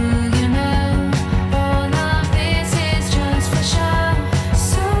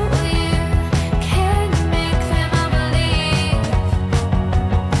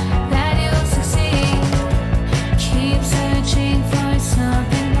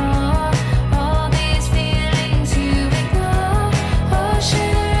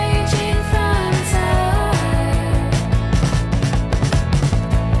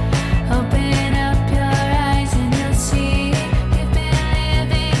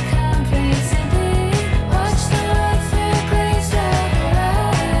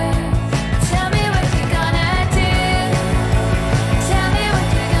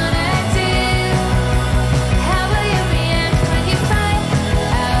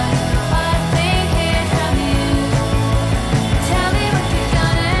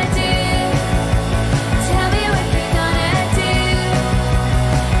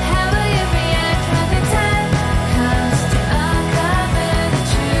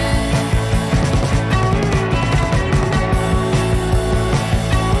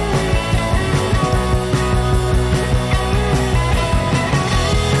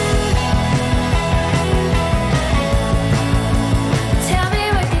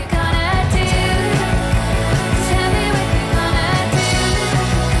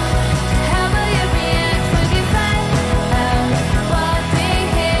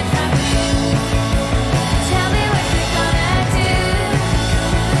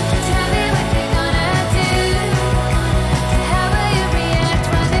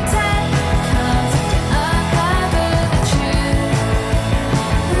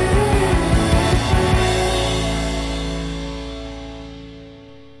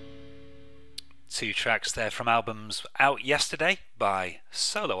two tracks there from albums out yesterday by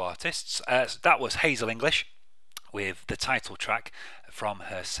solo artists. That was Hazel English with the title track from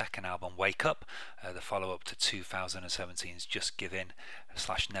her second album Wake Up, the follow-up to 2017's Just Give In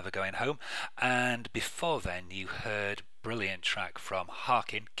 / Never Going Home. And before then you heard brilliant track from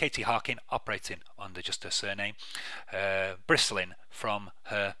Harkin, Katie Harkin, operating under just her surname, Bristling, from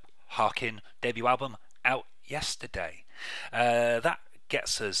her Harkin debut album out yesterday. That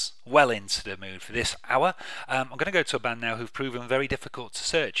gets us well into the mood for this hour. I'm going to go to a band now who've proven very difficult to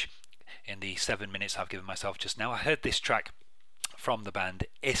search in the 7 minutes I've given myself just now. I heard this track from the band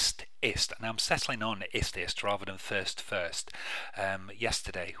Ist Ist, and I'm settling on Ist Ist rather than First First.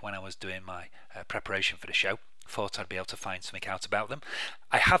 Yesterday when I was doing my preparation for the show, thought I'd be able to find something out about them.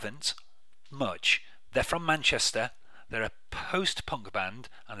 I haven't much. They're from Manchester. They're a post-punk band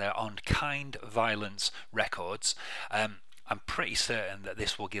and they're on Kind Violence Records. I'm pretty certain that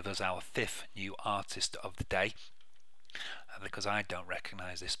this will give us our fifth new artist of the day, because I don't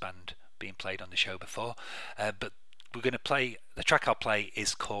recognise this band being played on the show before. But we're going to play, the track I'll play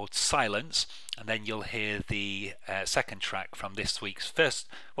is called Silence, and then you'll hear the second track from this week's the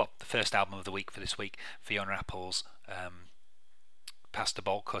first album of the week for this week, Fiona Apple's Past the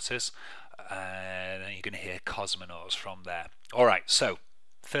Bolt Cutters, and then you're going to hear Cosmonauts from there. Alright, so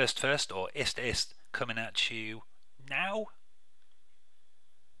First First, or Ist Ist, coming at you now.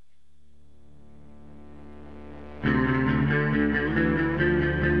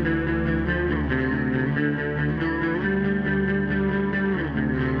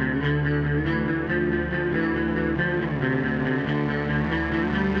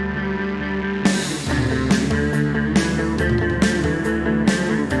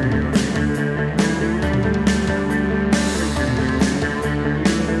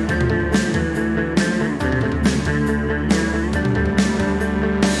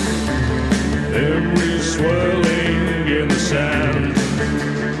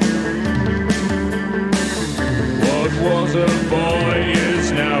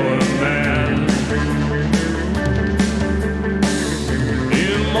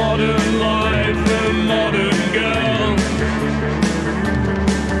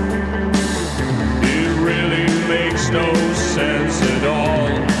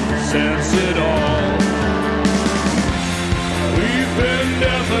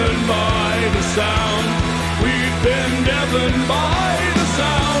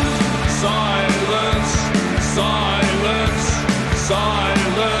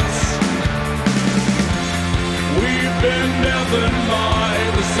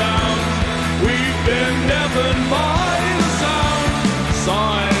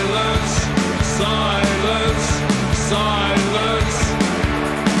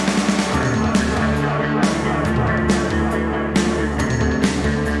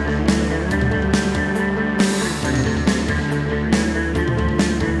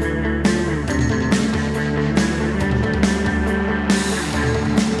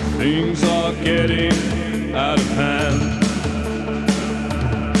 Things are getting out of hand.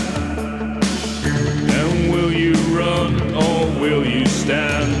 And will you run or will you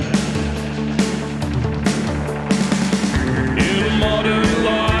stand? In a modern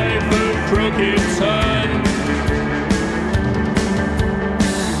life of crooked turn,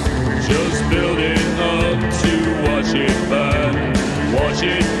 just build it up to watch it burn, watch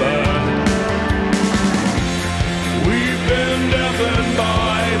it burn. We've been deafened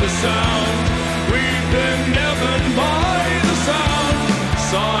by the sound, we've been deafened by the sound.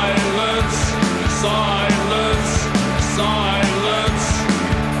 Silence, silence, silence.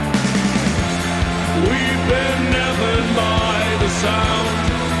 We've been deafened by the sound,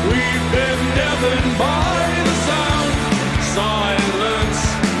 we've been deafened by the sound. Silence,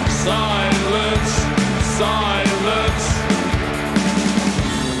 silence, silence.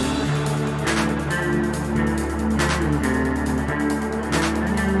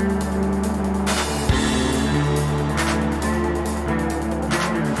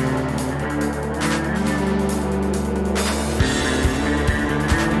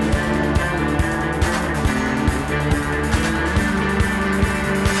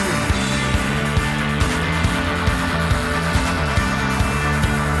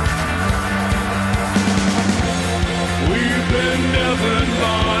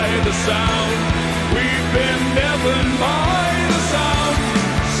 Sound. We've been deafened by the sound.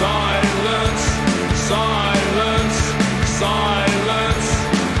 Silence, silence, silence.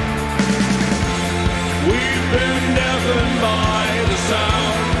 We've been deafened by the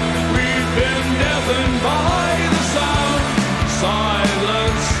sound. We've been deafened by the sound.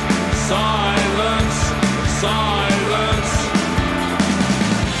 Silence, silence, silence.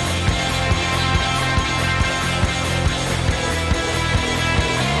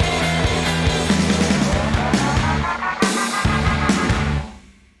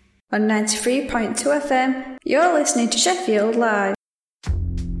 On 93.2 FM, you're listening to Sheffield Live.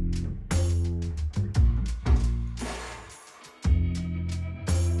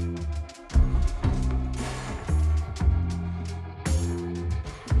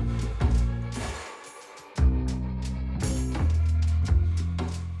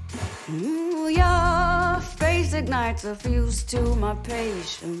 Your face ignites a fuse to my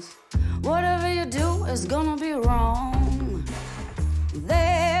patience. Whatever you do is gonna be wrong.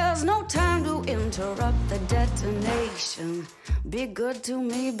 There's no time to interrupt the detonation. Be good to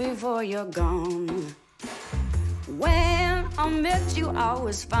me before you're gone. When I met you, I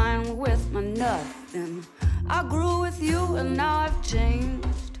was fine with my nothing. I grew with you and now I've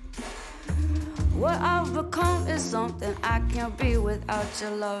changed. What I've become is something I can't be without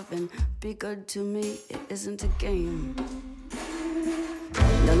your loving. Be good to me, it isn't a game.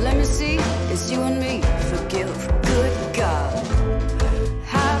 Now let me see, it's you and me. Forgive, good God.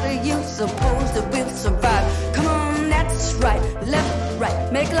 How do you suppose that we'll survive? Come on, that's right, left,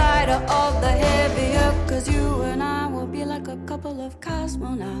 right. Make lighter all the heavier, 'cause you and I will be like a couple of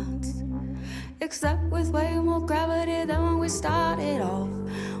cosmonauts. Except with way more gravity than when we started off.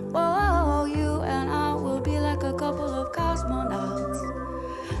 Whoa, you and I will be like a couple of cosmonauts.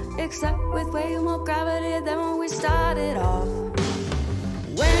 Except with way more gravity than when we started off.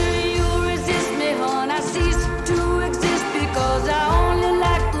 When you resist me, hon, I cease to exist, because I only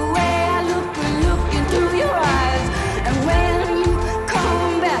like the way I look when looking through your eyes. And when you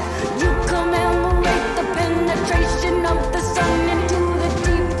come back, you commemorate the penetration of the sun into the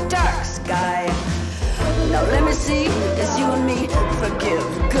deep dark sky. Now let me see, it's you and me. Forgive,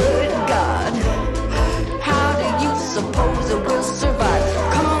 good God. How do you suppose it will survive?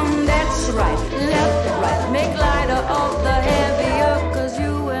 Come on, that's right, left, right. Make lighter of the heavier, 'cause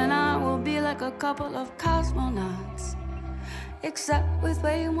you and I will be like a couple of cosmonauts. Except with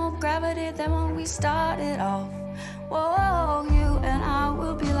way more gravity than when we started off. Whoa, you and I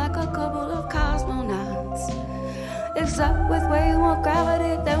will be like a couple of cosmonauts. Except with way more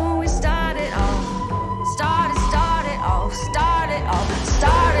gravity than when we started off. Started off, started off,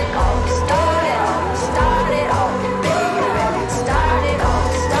 started off, started off, started off, baby. Started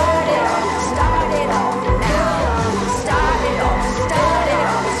off, started off, started off, now. Started off, started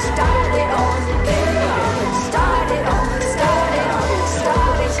off, started off, baby. Started off, started off,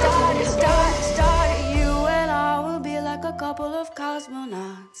 started. You and I will be like a couple of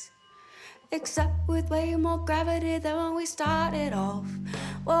cosmonauts. Except with way more gravity than when we started off.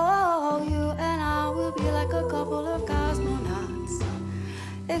 Whoa, you and I will be like a couple of cosmonauts.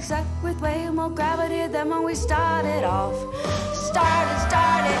 Except with way more gravity than when we started off. Started off,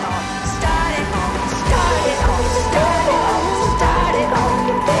 started off, started off, started off, started off,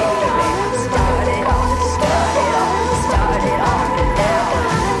 baby. Started off, started off, started off, now.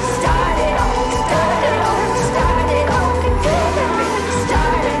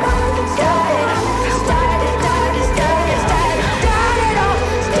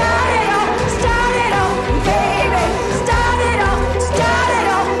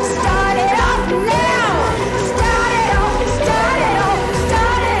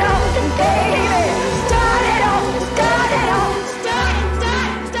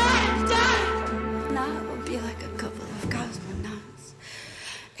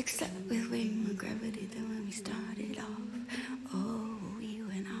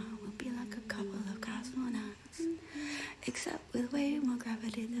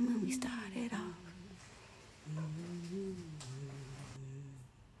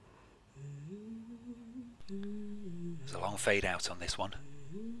 long fade out on this one.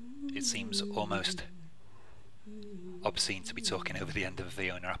 It seems almost obscene to be talking over the end of a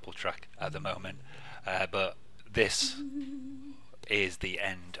Fiona Apple track at the moment, but this is the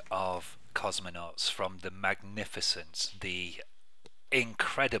end of Cosmonauts from the magnificent, the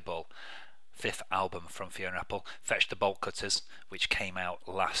incredible fifth album from Fiona Apple, Fetch the Bolt Cutters, which came out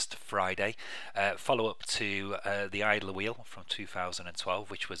last Friday. Follow up to The Idler Wheel from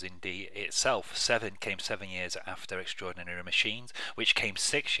 2012, which was indeed itself came 7 years after Extraordinary Machines, which came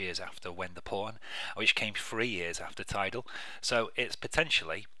 6 years after When the Porn, which came 3 years after Tidal. So it's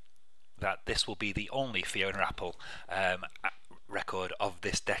potentially that this will be the only Fiona Apple record of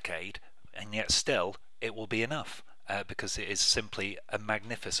this decade, and yet still it will be enough. Because it is simply a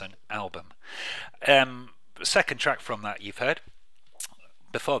magnificent album. Second track from that you've heard.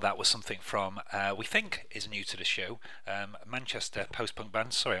 Before that was something from, we think is new to the show, Manchester post-punk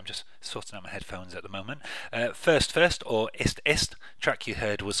band. Sorry, I'm just sorting out my headphones at the moment. First, or Ist, track you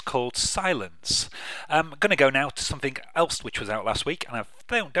heard was called Silence. I'm going to go now to something else which was out last week, and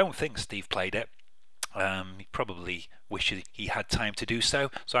I don't think Steve played it. He probably wishes he had time to do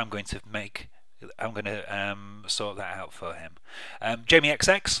so, so I'm going to sort that out for him. Jamie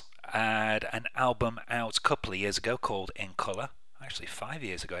XX had an album out a couple of years ago called In Colour. Actually 5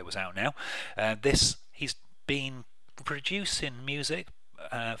 years ago it was out now. He's been producing music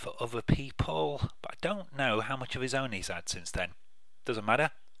for other people, but I don't know how much of his own he's had since then. Doesn't matter.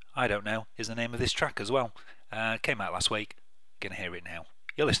 I don't know is the name of this track as well. Came out last week. Gonna hear it now.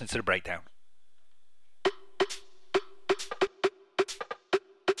 You're listening to The Breakdown.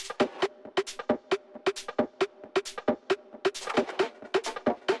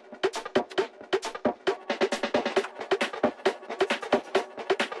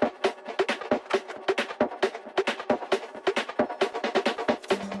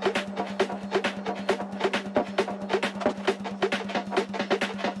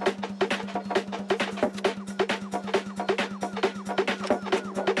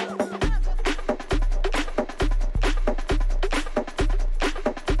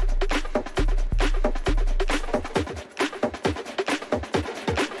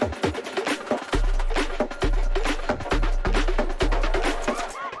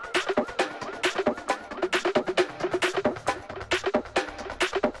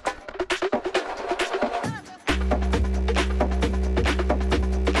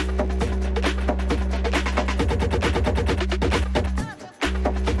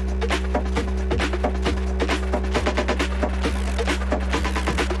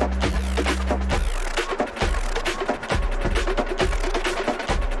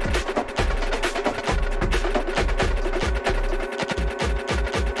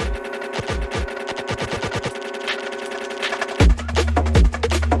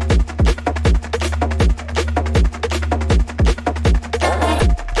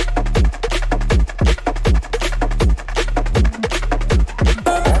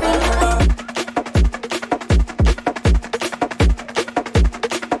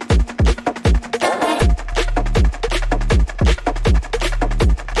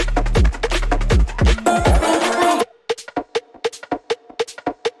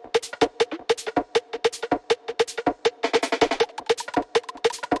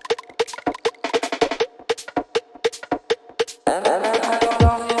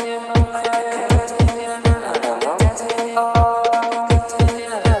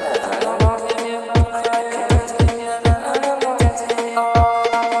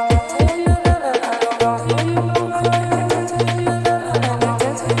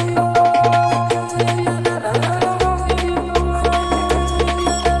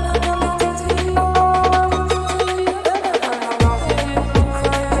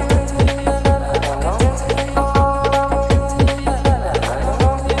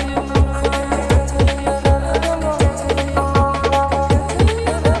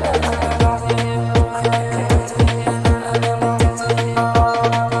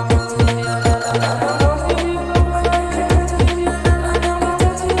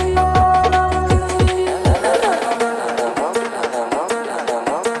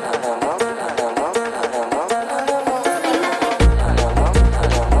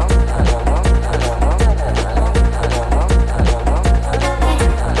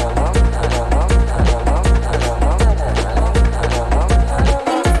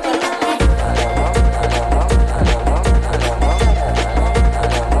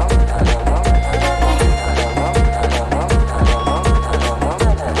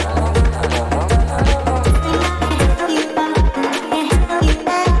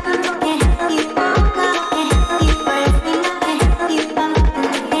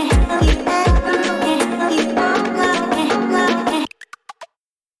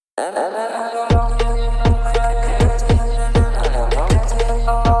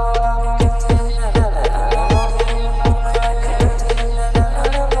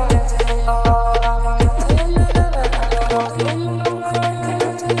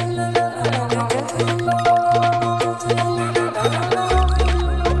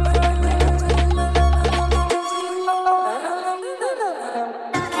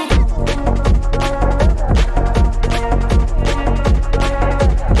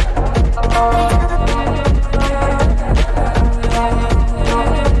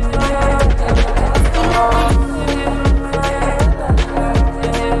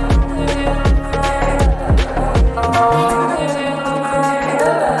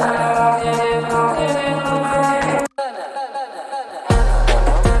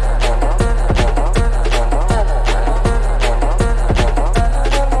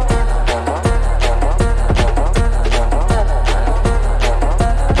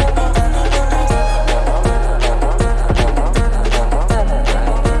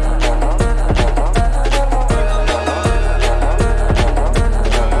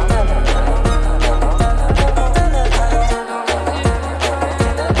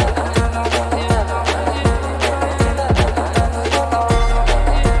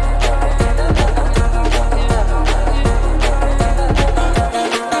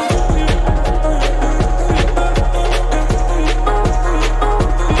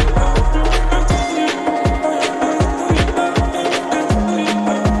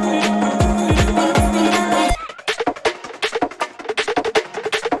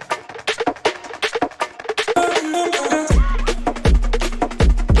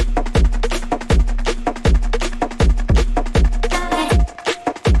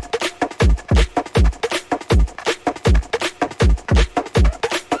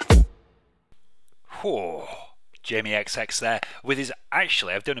 Whoa. Jamie XX there with his,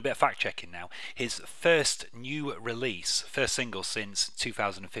 actually I've done a bit of fact checking now, his first new release, first single since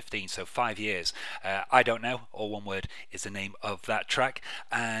 2015, so 5 years. I Don't Know, all one word, is the name of that track,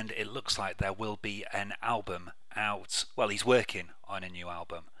 and it looks like there will be an album out. Well, he's working on a new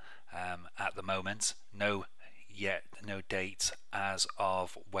album at the moment. No dates as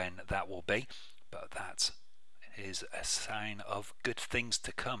of when that will be, but that is a sign of good things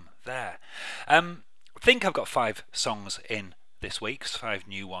to come there. I think I've got 5 songs in this week, 5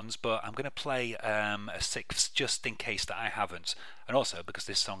 new ones, but I'm going to play a 6th just in case that I haven't, and also because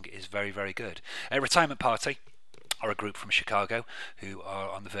this song is very, very good. Retirement Party are a group from Chicago who are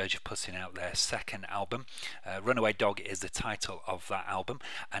on the verge of putting out their 2nd album. Runaway Dog is the title of that album,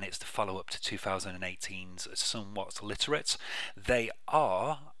 and it's the follow-up to 2018's Somewhat Literate. They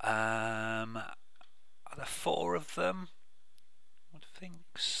are there 4 of them? I think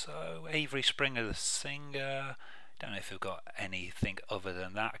so. Avery Springer, the singer. Don't know if we've got anything other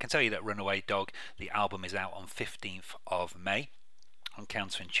than that. I can tell you that Runaway Dog, the album, is out on 15th of May on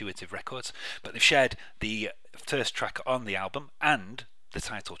Counterintuitive Records, but they've shared the first track on the album and the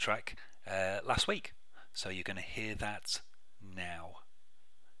title track last week, so you're going to hear that now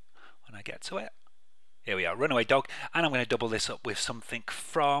when I get to it. Here we are, Runaway Dog, and I'm going to double this up with something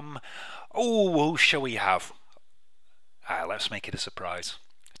from, who shall we have? Let's make it a surprise.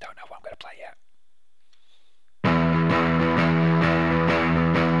 I don't know what I'm going to play yet. I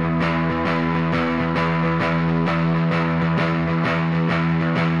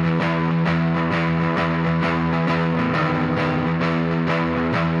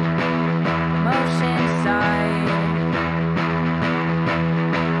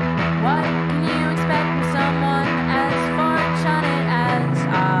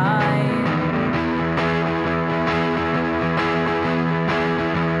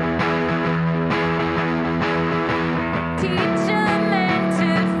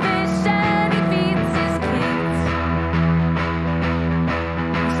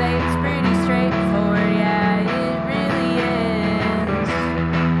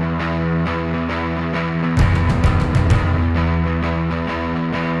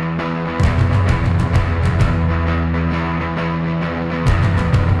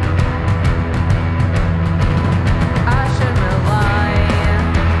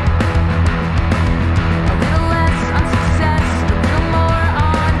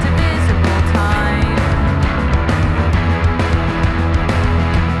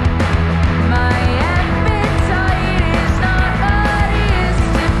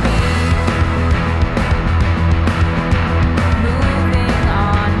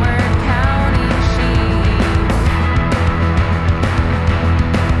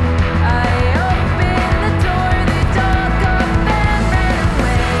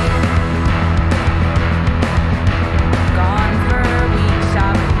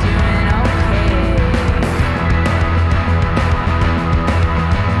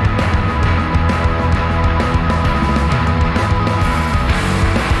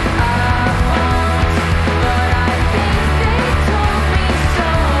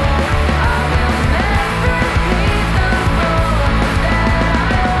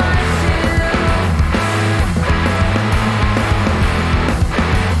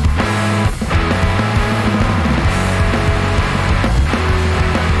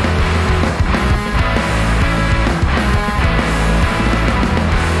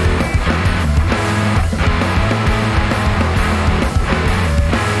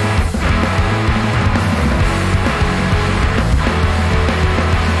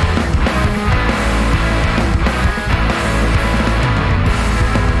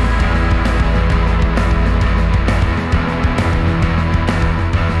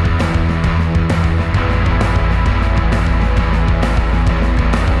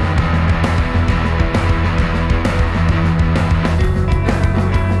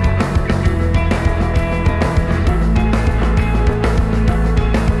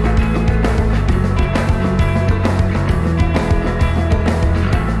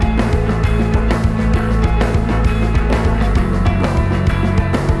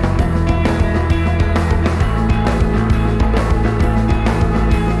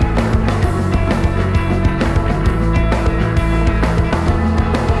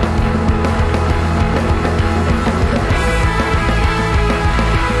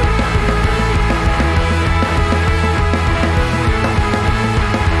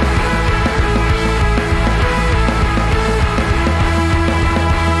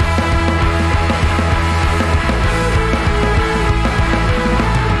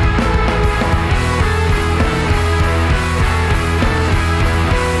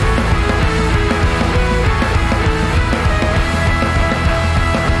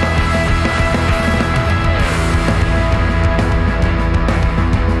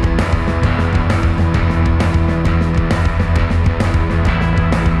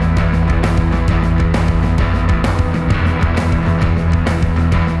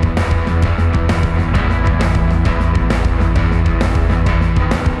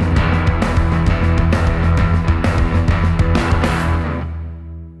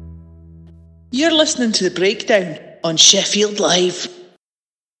You're listening to The Breakdown on Sheffield Live.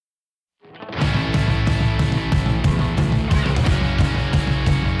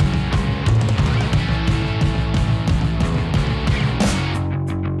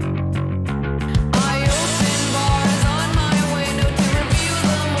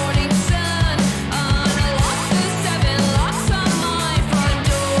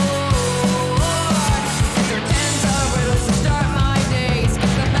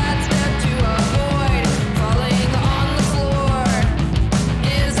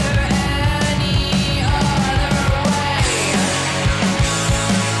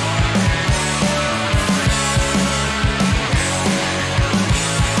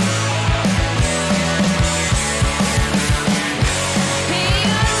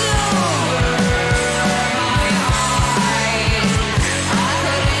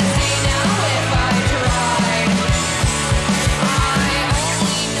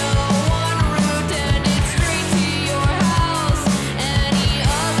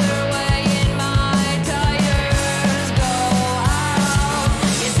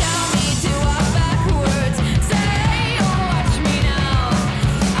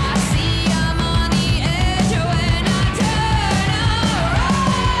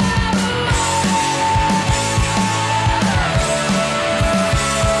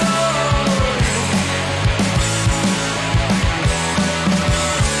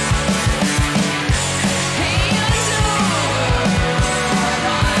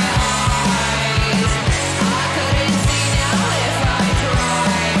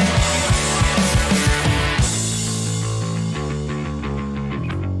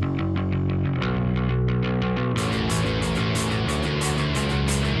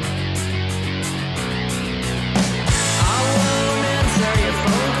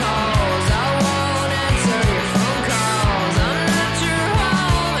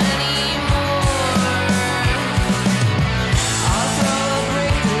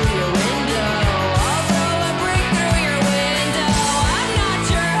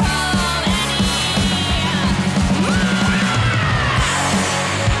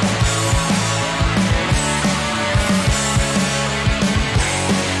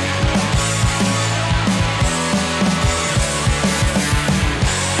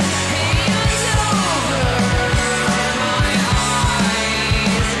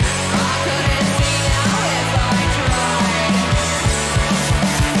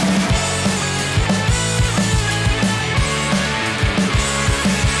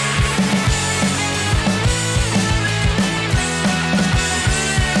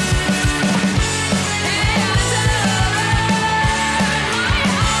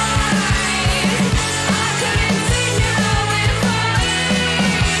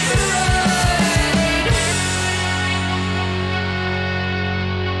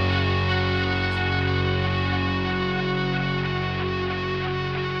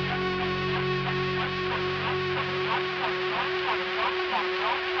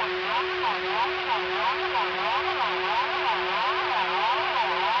 Falling on the floor.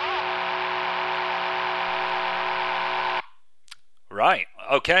 Right,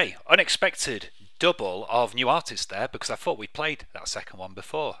 okay. Unexpected double of new artists there, because I thought we played that second one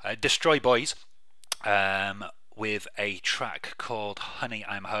before. Destroy Boys with a track called Honey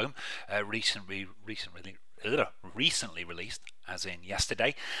I'm Home, recently released, as in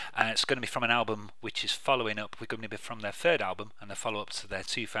yesterday. It's going to be from an album which is following up. We're going to be from their third album and the follow-up to their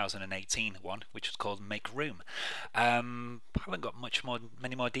 2018 one, which is called Make Room. I haven't got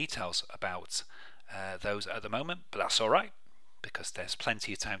many more details about those at the moment, but that's all right, because there's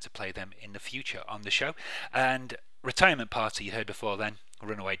plenty of time to play them in the future on the show. And Retirement Party, you heard before then,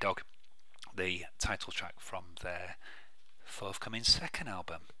 Runaway Dog, the title track from their forthcoming second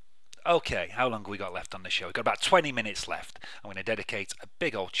album. Okay, how long have we got left on the show? We've got about 20 minutes left. I'm going to dedicate a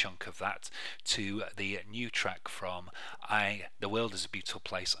big old chunk of that to the new track from The World is a Beautiful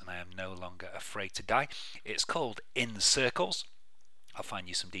Place and I Am No Longer Afraid to Die. It's called In Circles. I'll find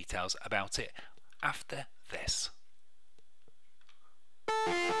you some details about it after this.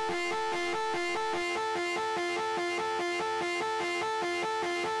 We'll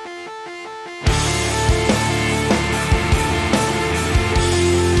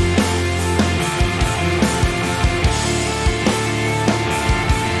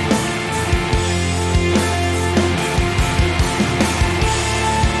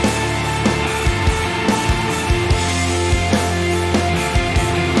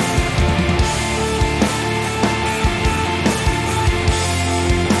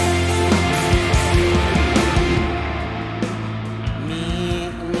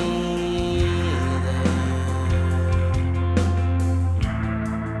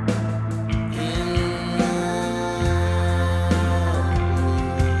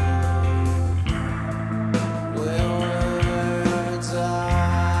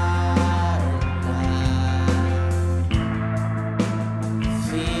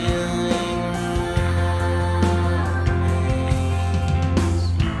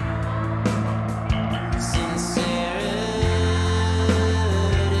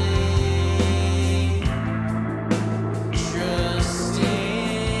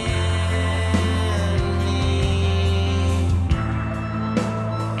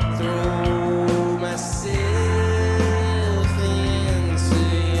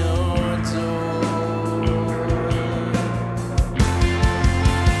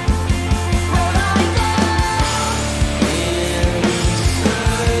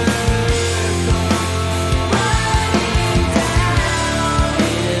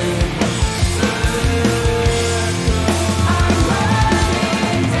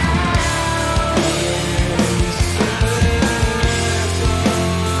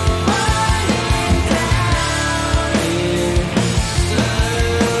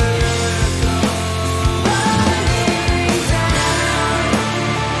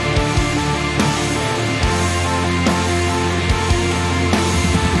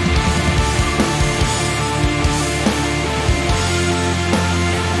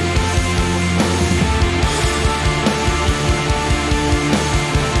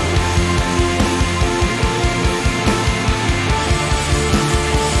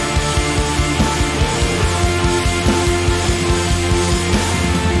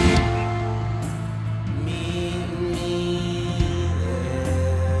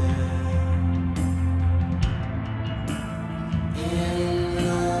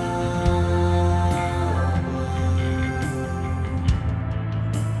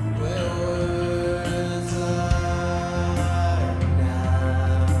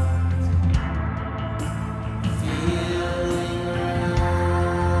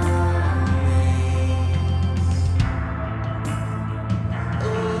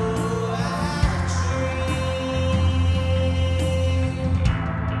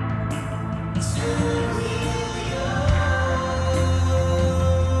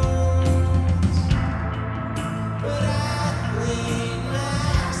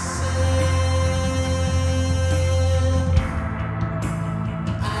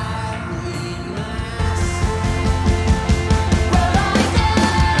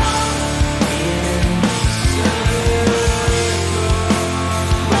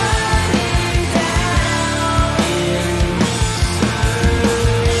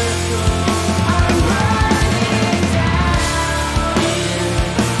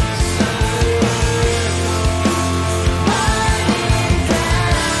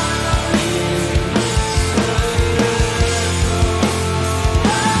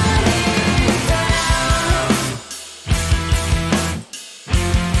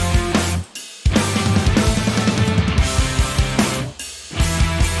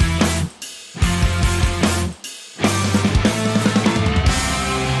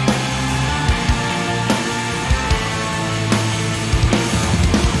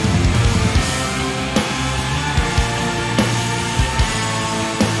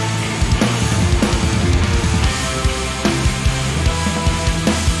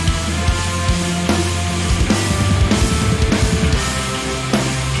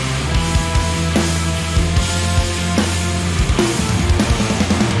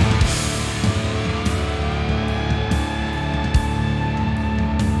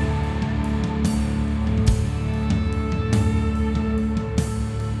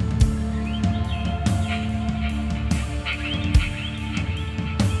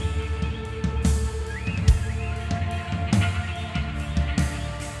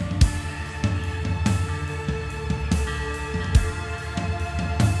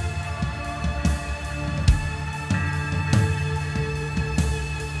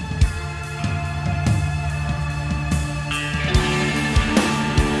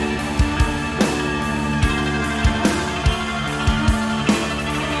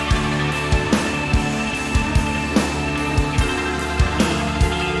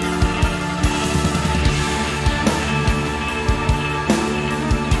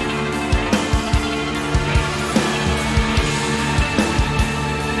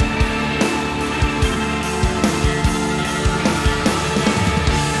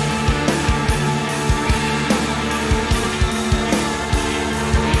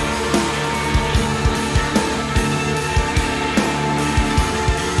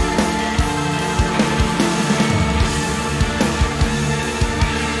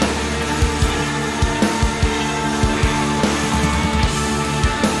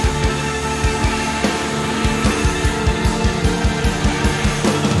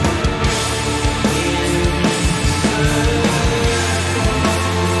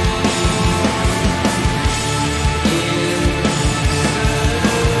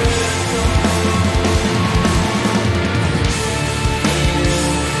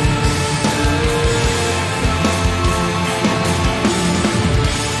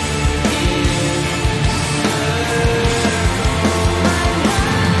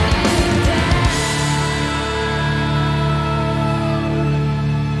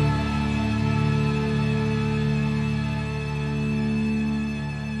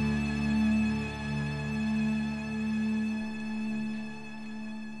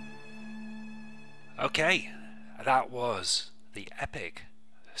Okay, that was the epic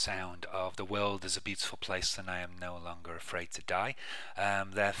sound of The World is a Beautiful Place and I Am No Longer Afraid to Die.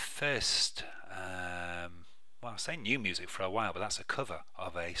 Their first, well, I say new music for a while, but that's a cover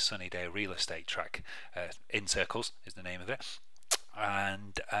of a Sunny Day Real Estate track. In Circles is the name of it.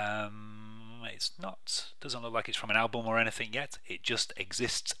 And it's not, doesn't look like it's from an album or anything yet. It just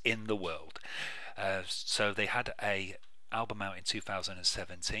exists in the world. So they had a album out in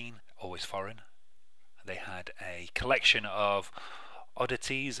 2017, Always Foreign. They had a collection of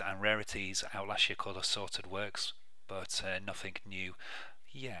oddities and rarities out last year called Assorted Works, but nothing new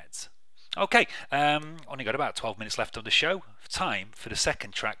yet. Okay, only got about 12 minutes left of the show. Time for the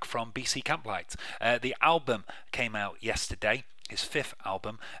second track from BC Camplight. The album came out yesterday, his fifth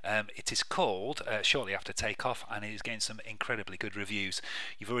album. It is called Shortly After Takeoff, and it is getting some incredibly good reviews.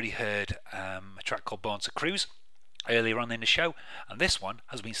 You've already heard a track called Born to Cruise earlier on in the show, and this one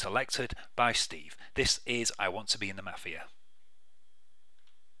has been selected by Steve. This is I Want to Be in the Mafia.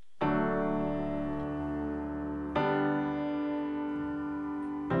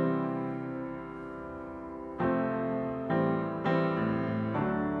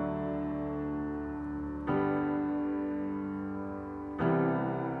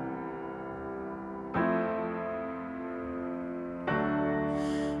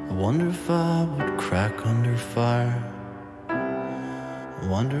 I wonder if I would crack under fire. I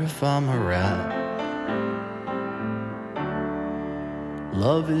wonder if I'm a rat.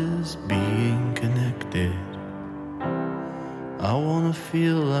 Love is being connected. I wanna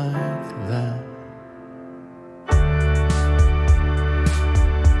feel like that.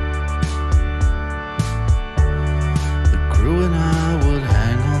 The crew and I would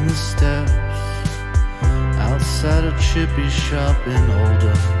hang on the steps outside a chippy shop in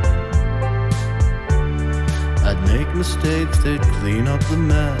Oldham. I'd make mistakes, they'd clean up the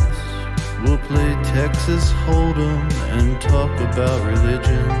mess. We'll play Texas Hold'em and talk about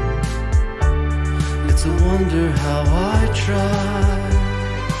religion. It's a wonder how I tried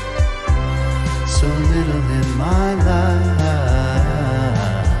so little in my life.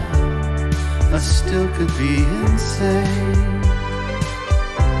 I still could be insane,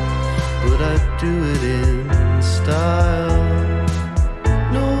 but I'd do it in style.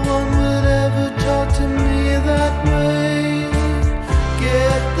 No one would ever talk to me that way.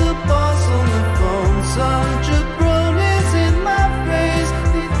 Get the boss on the phone, some jabroni's in my face.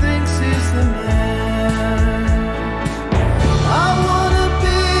 He thinks he's the man. I wanna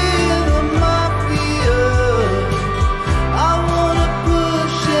be in the mafia. I wanna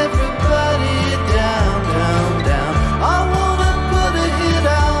push everybody down, down, down. I wanna put a hit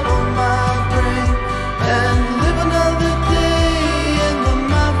out on my brain and live another day in the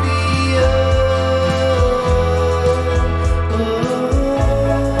mafia.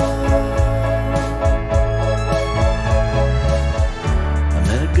 I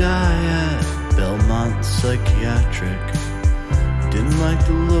met a guy at Belmont Psychiatric. Didn't like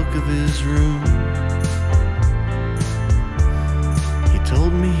the look of his room. He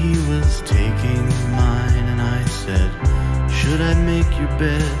told me he was taking mine, and I said, should I make your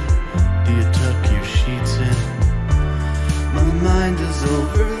bed? Do you tuck your sheets in? My mind is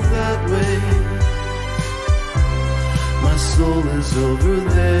over that way. My soul is over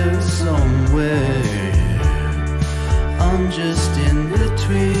there somewhere. I'm just in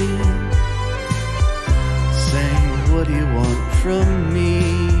between, saying, what do you want from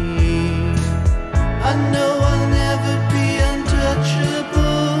me? I know I'll never be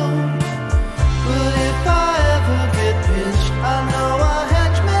untouchable, but if I ever get pinched, I know I'll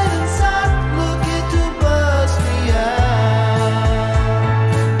hatch men inside, looking to bust me out.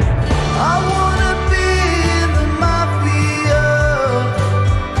 I wanna be in the mafia.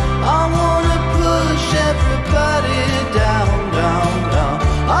 I wanna push everybody down, down, down.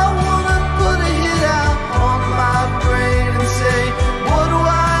 I wanna put a hit out on my brain and say, what do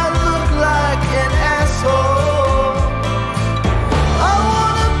I look like, an asshole? I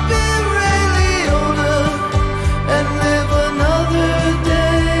wanna be Ray Liotta and live another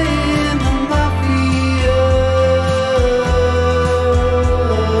day in the mafia.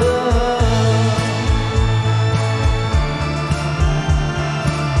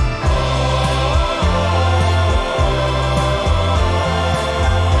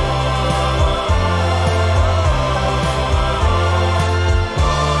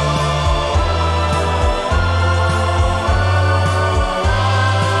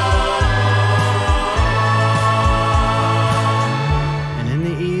 And in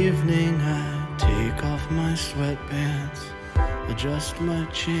the evening I take off my sweatpants, adjust my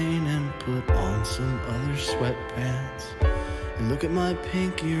chain and put on some other sweatpants, and look at my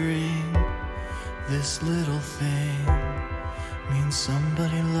pinky ring. This little thing means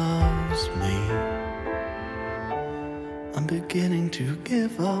somebody loves me. I'm beginning to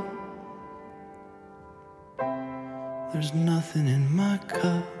give up. There's nothing in my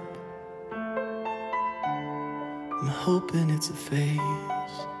cup. I'm hoping it's a phase.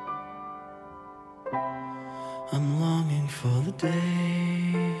 I'm longing for the days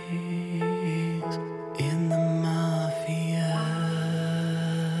in the mafia.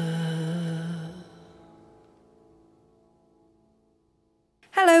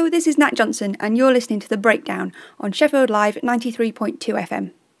 Hello, this is Nat Johnson, and you're listening to The Breakdown on Sheffield Live 93.2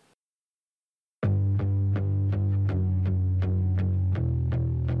 FM.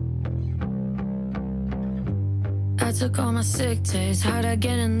 I took all my sick days. How'd I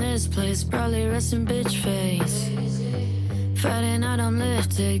get in this place? Probably resting bitch face. Friday night I'm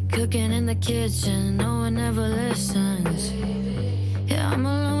lifted, cooking in the kitchen. No one ever listens. Yeah, I'm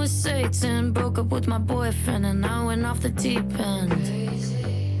alone with Satan. Broke up with my boyfriend and I went off the deep end.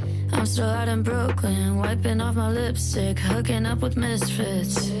 I'm still out in Brooklyn, wiping off my lipstick, hooking up with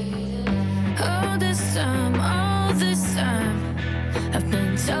misfits. All this time, I've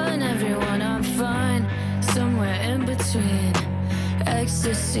been telling everyone I'm fine. Somewhere in between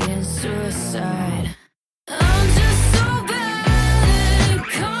ecstasy and suicide. I'm just so bad at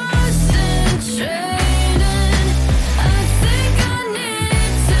concentrating. I think I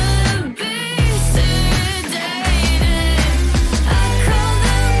need to be sedated. I call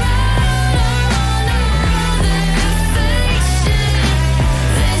them out on all their fake shit.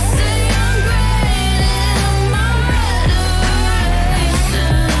 They say I'm great in moderation.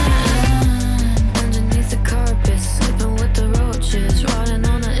 Underneath the carpet, sleeping with the roaches, rotting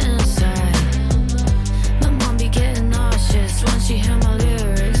on the inside. My mom be getting nauseous when she hear my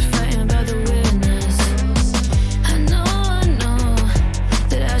lyrics, frightened by the witness. I know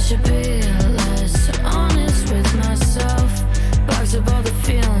that I should be less honest with myself. Box up all the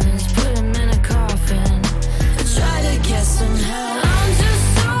feelings, put them in a coffin, try to get some help. I'm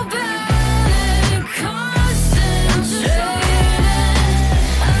just so bad at concentrating.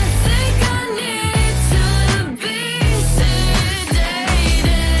 I think I need to be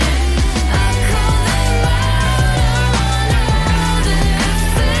sedated. I call them out on all their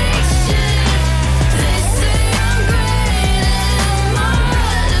fake shit. They say I'm great in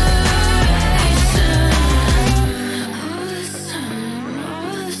moderation. All this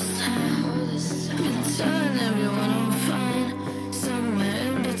time, I've been telling everyone I'm fine. Somewhere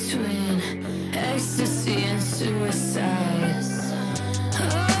in between ecstasy and suicide.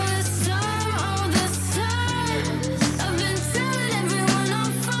 All this time, I've been telling everyone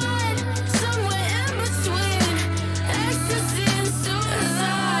I'm fine. Somewhere in between ecstasy and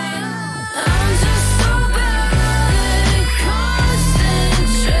suicide. I'm just so bad at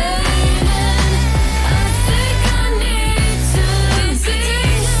concentrating. I think I need to be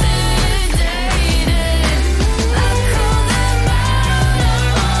sedated. I call them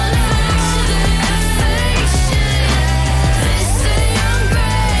out on all their fake shit. They say I'm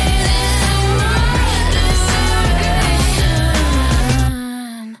great in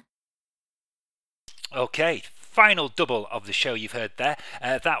moderation. Okay, final double of the show you've heard there.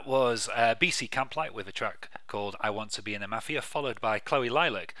 That was BC Camplight with a track called I Want to Be in the Mafia, followed by Chloe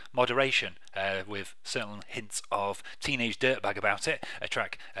Lilac, Moderation, with certain hints of Teenage Dirtbag about it, a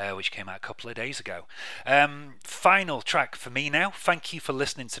track which came out a couple of days ago. Final track for me now. Thank you for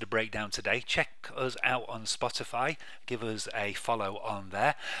listening to The Breakdown today. Check us out on Spotify, give us a follow on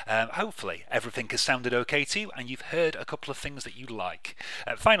there. Hopefully everything has sounded okay to you and you've heard a couple of things that you like.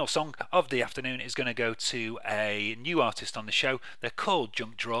 Final song of the afternoon is going to go to a new artist on the show. They're called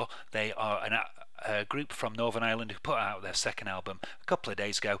Junk Draw. They are a group from Northern Ireland who put out their second album a couple of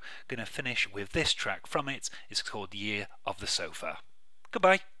days ago. Going to finish with this track from it. It's called Year of the Sofa.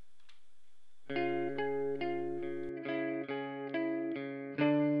 Goodbye.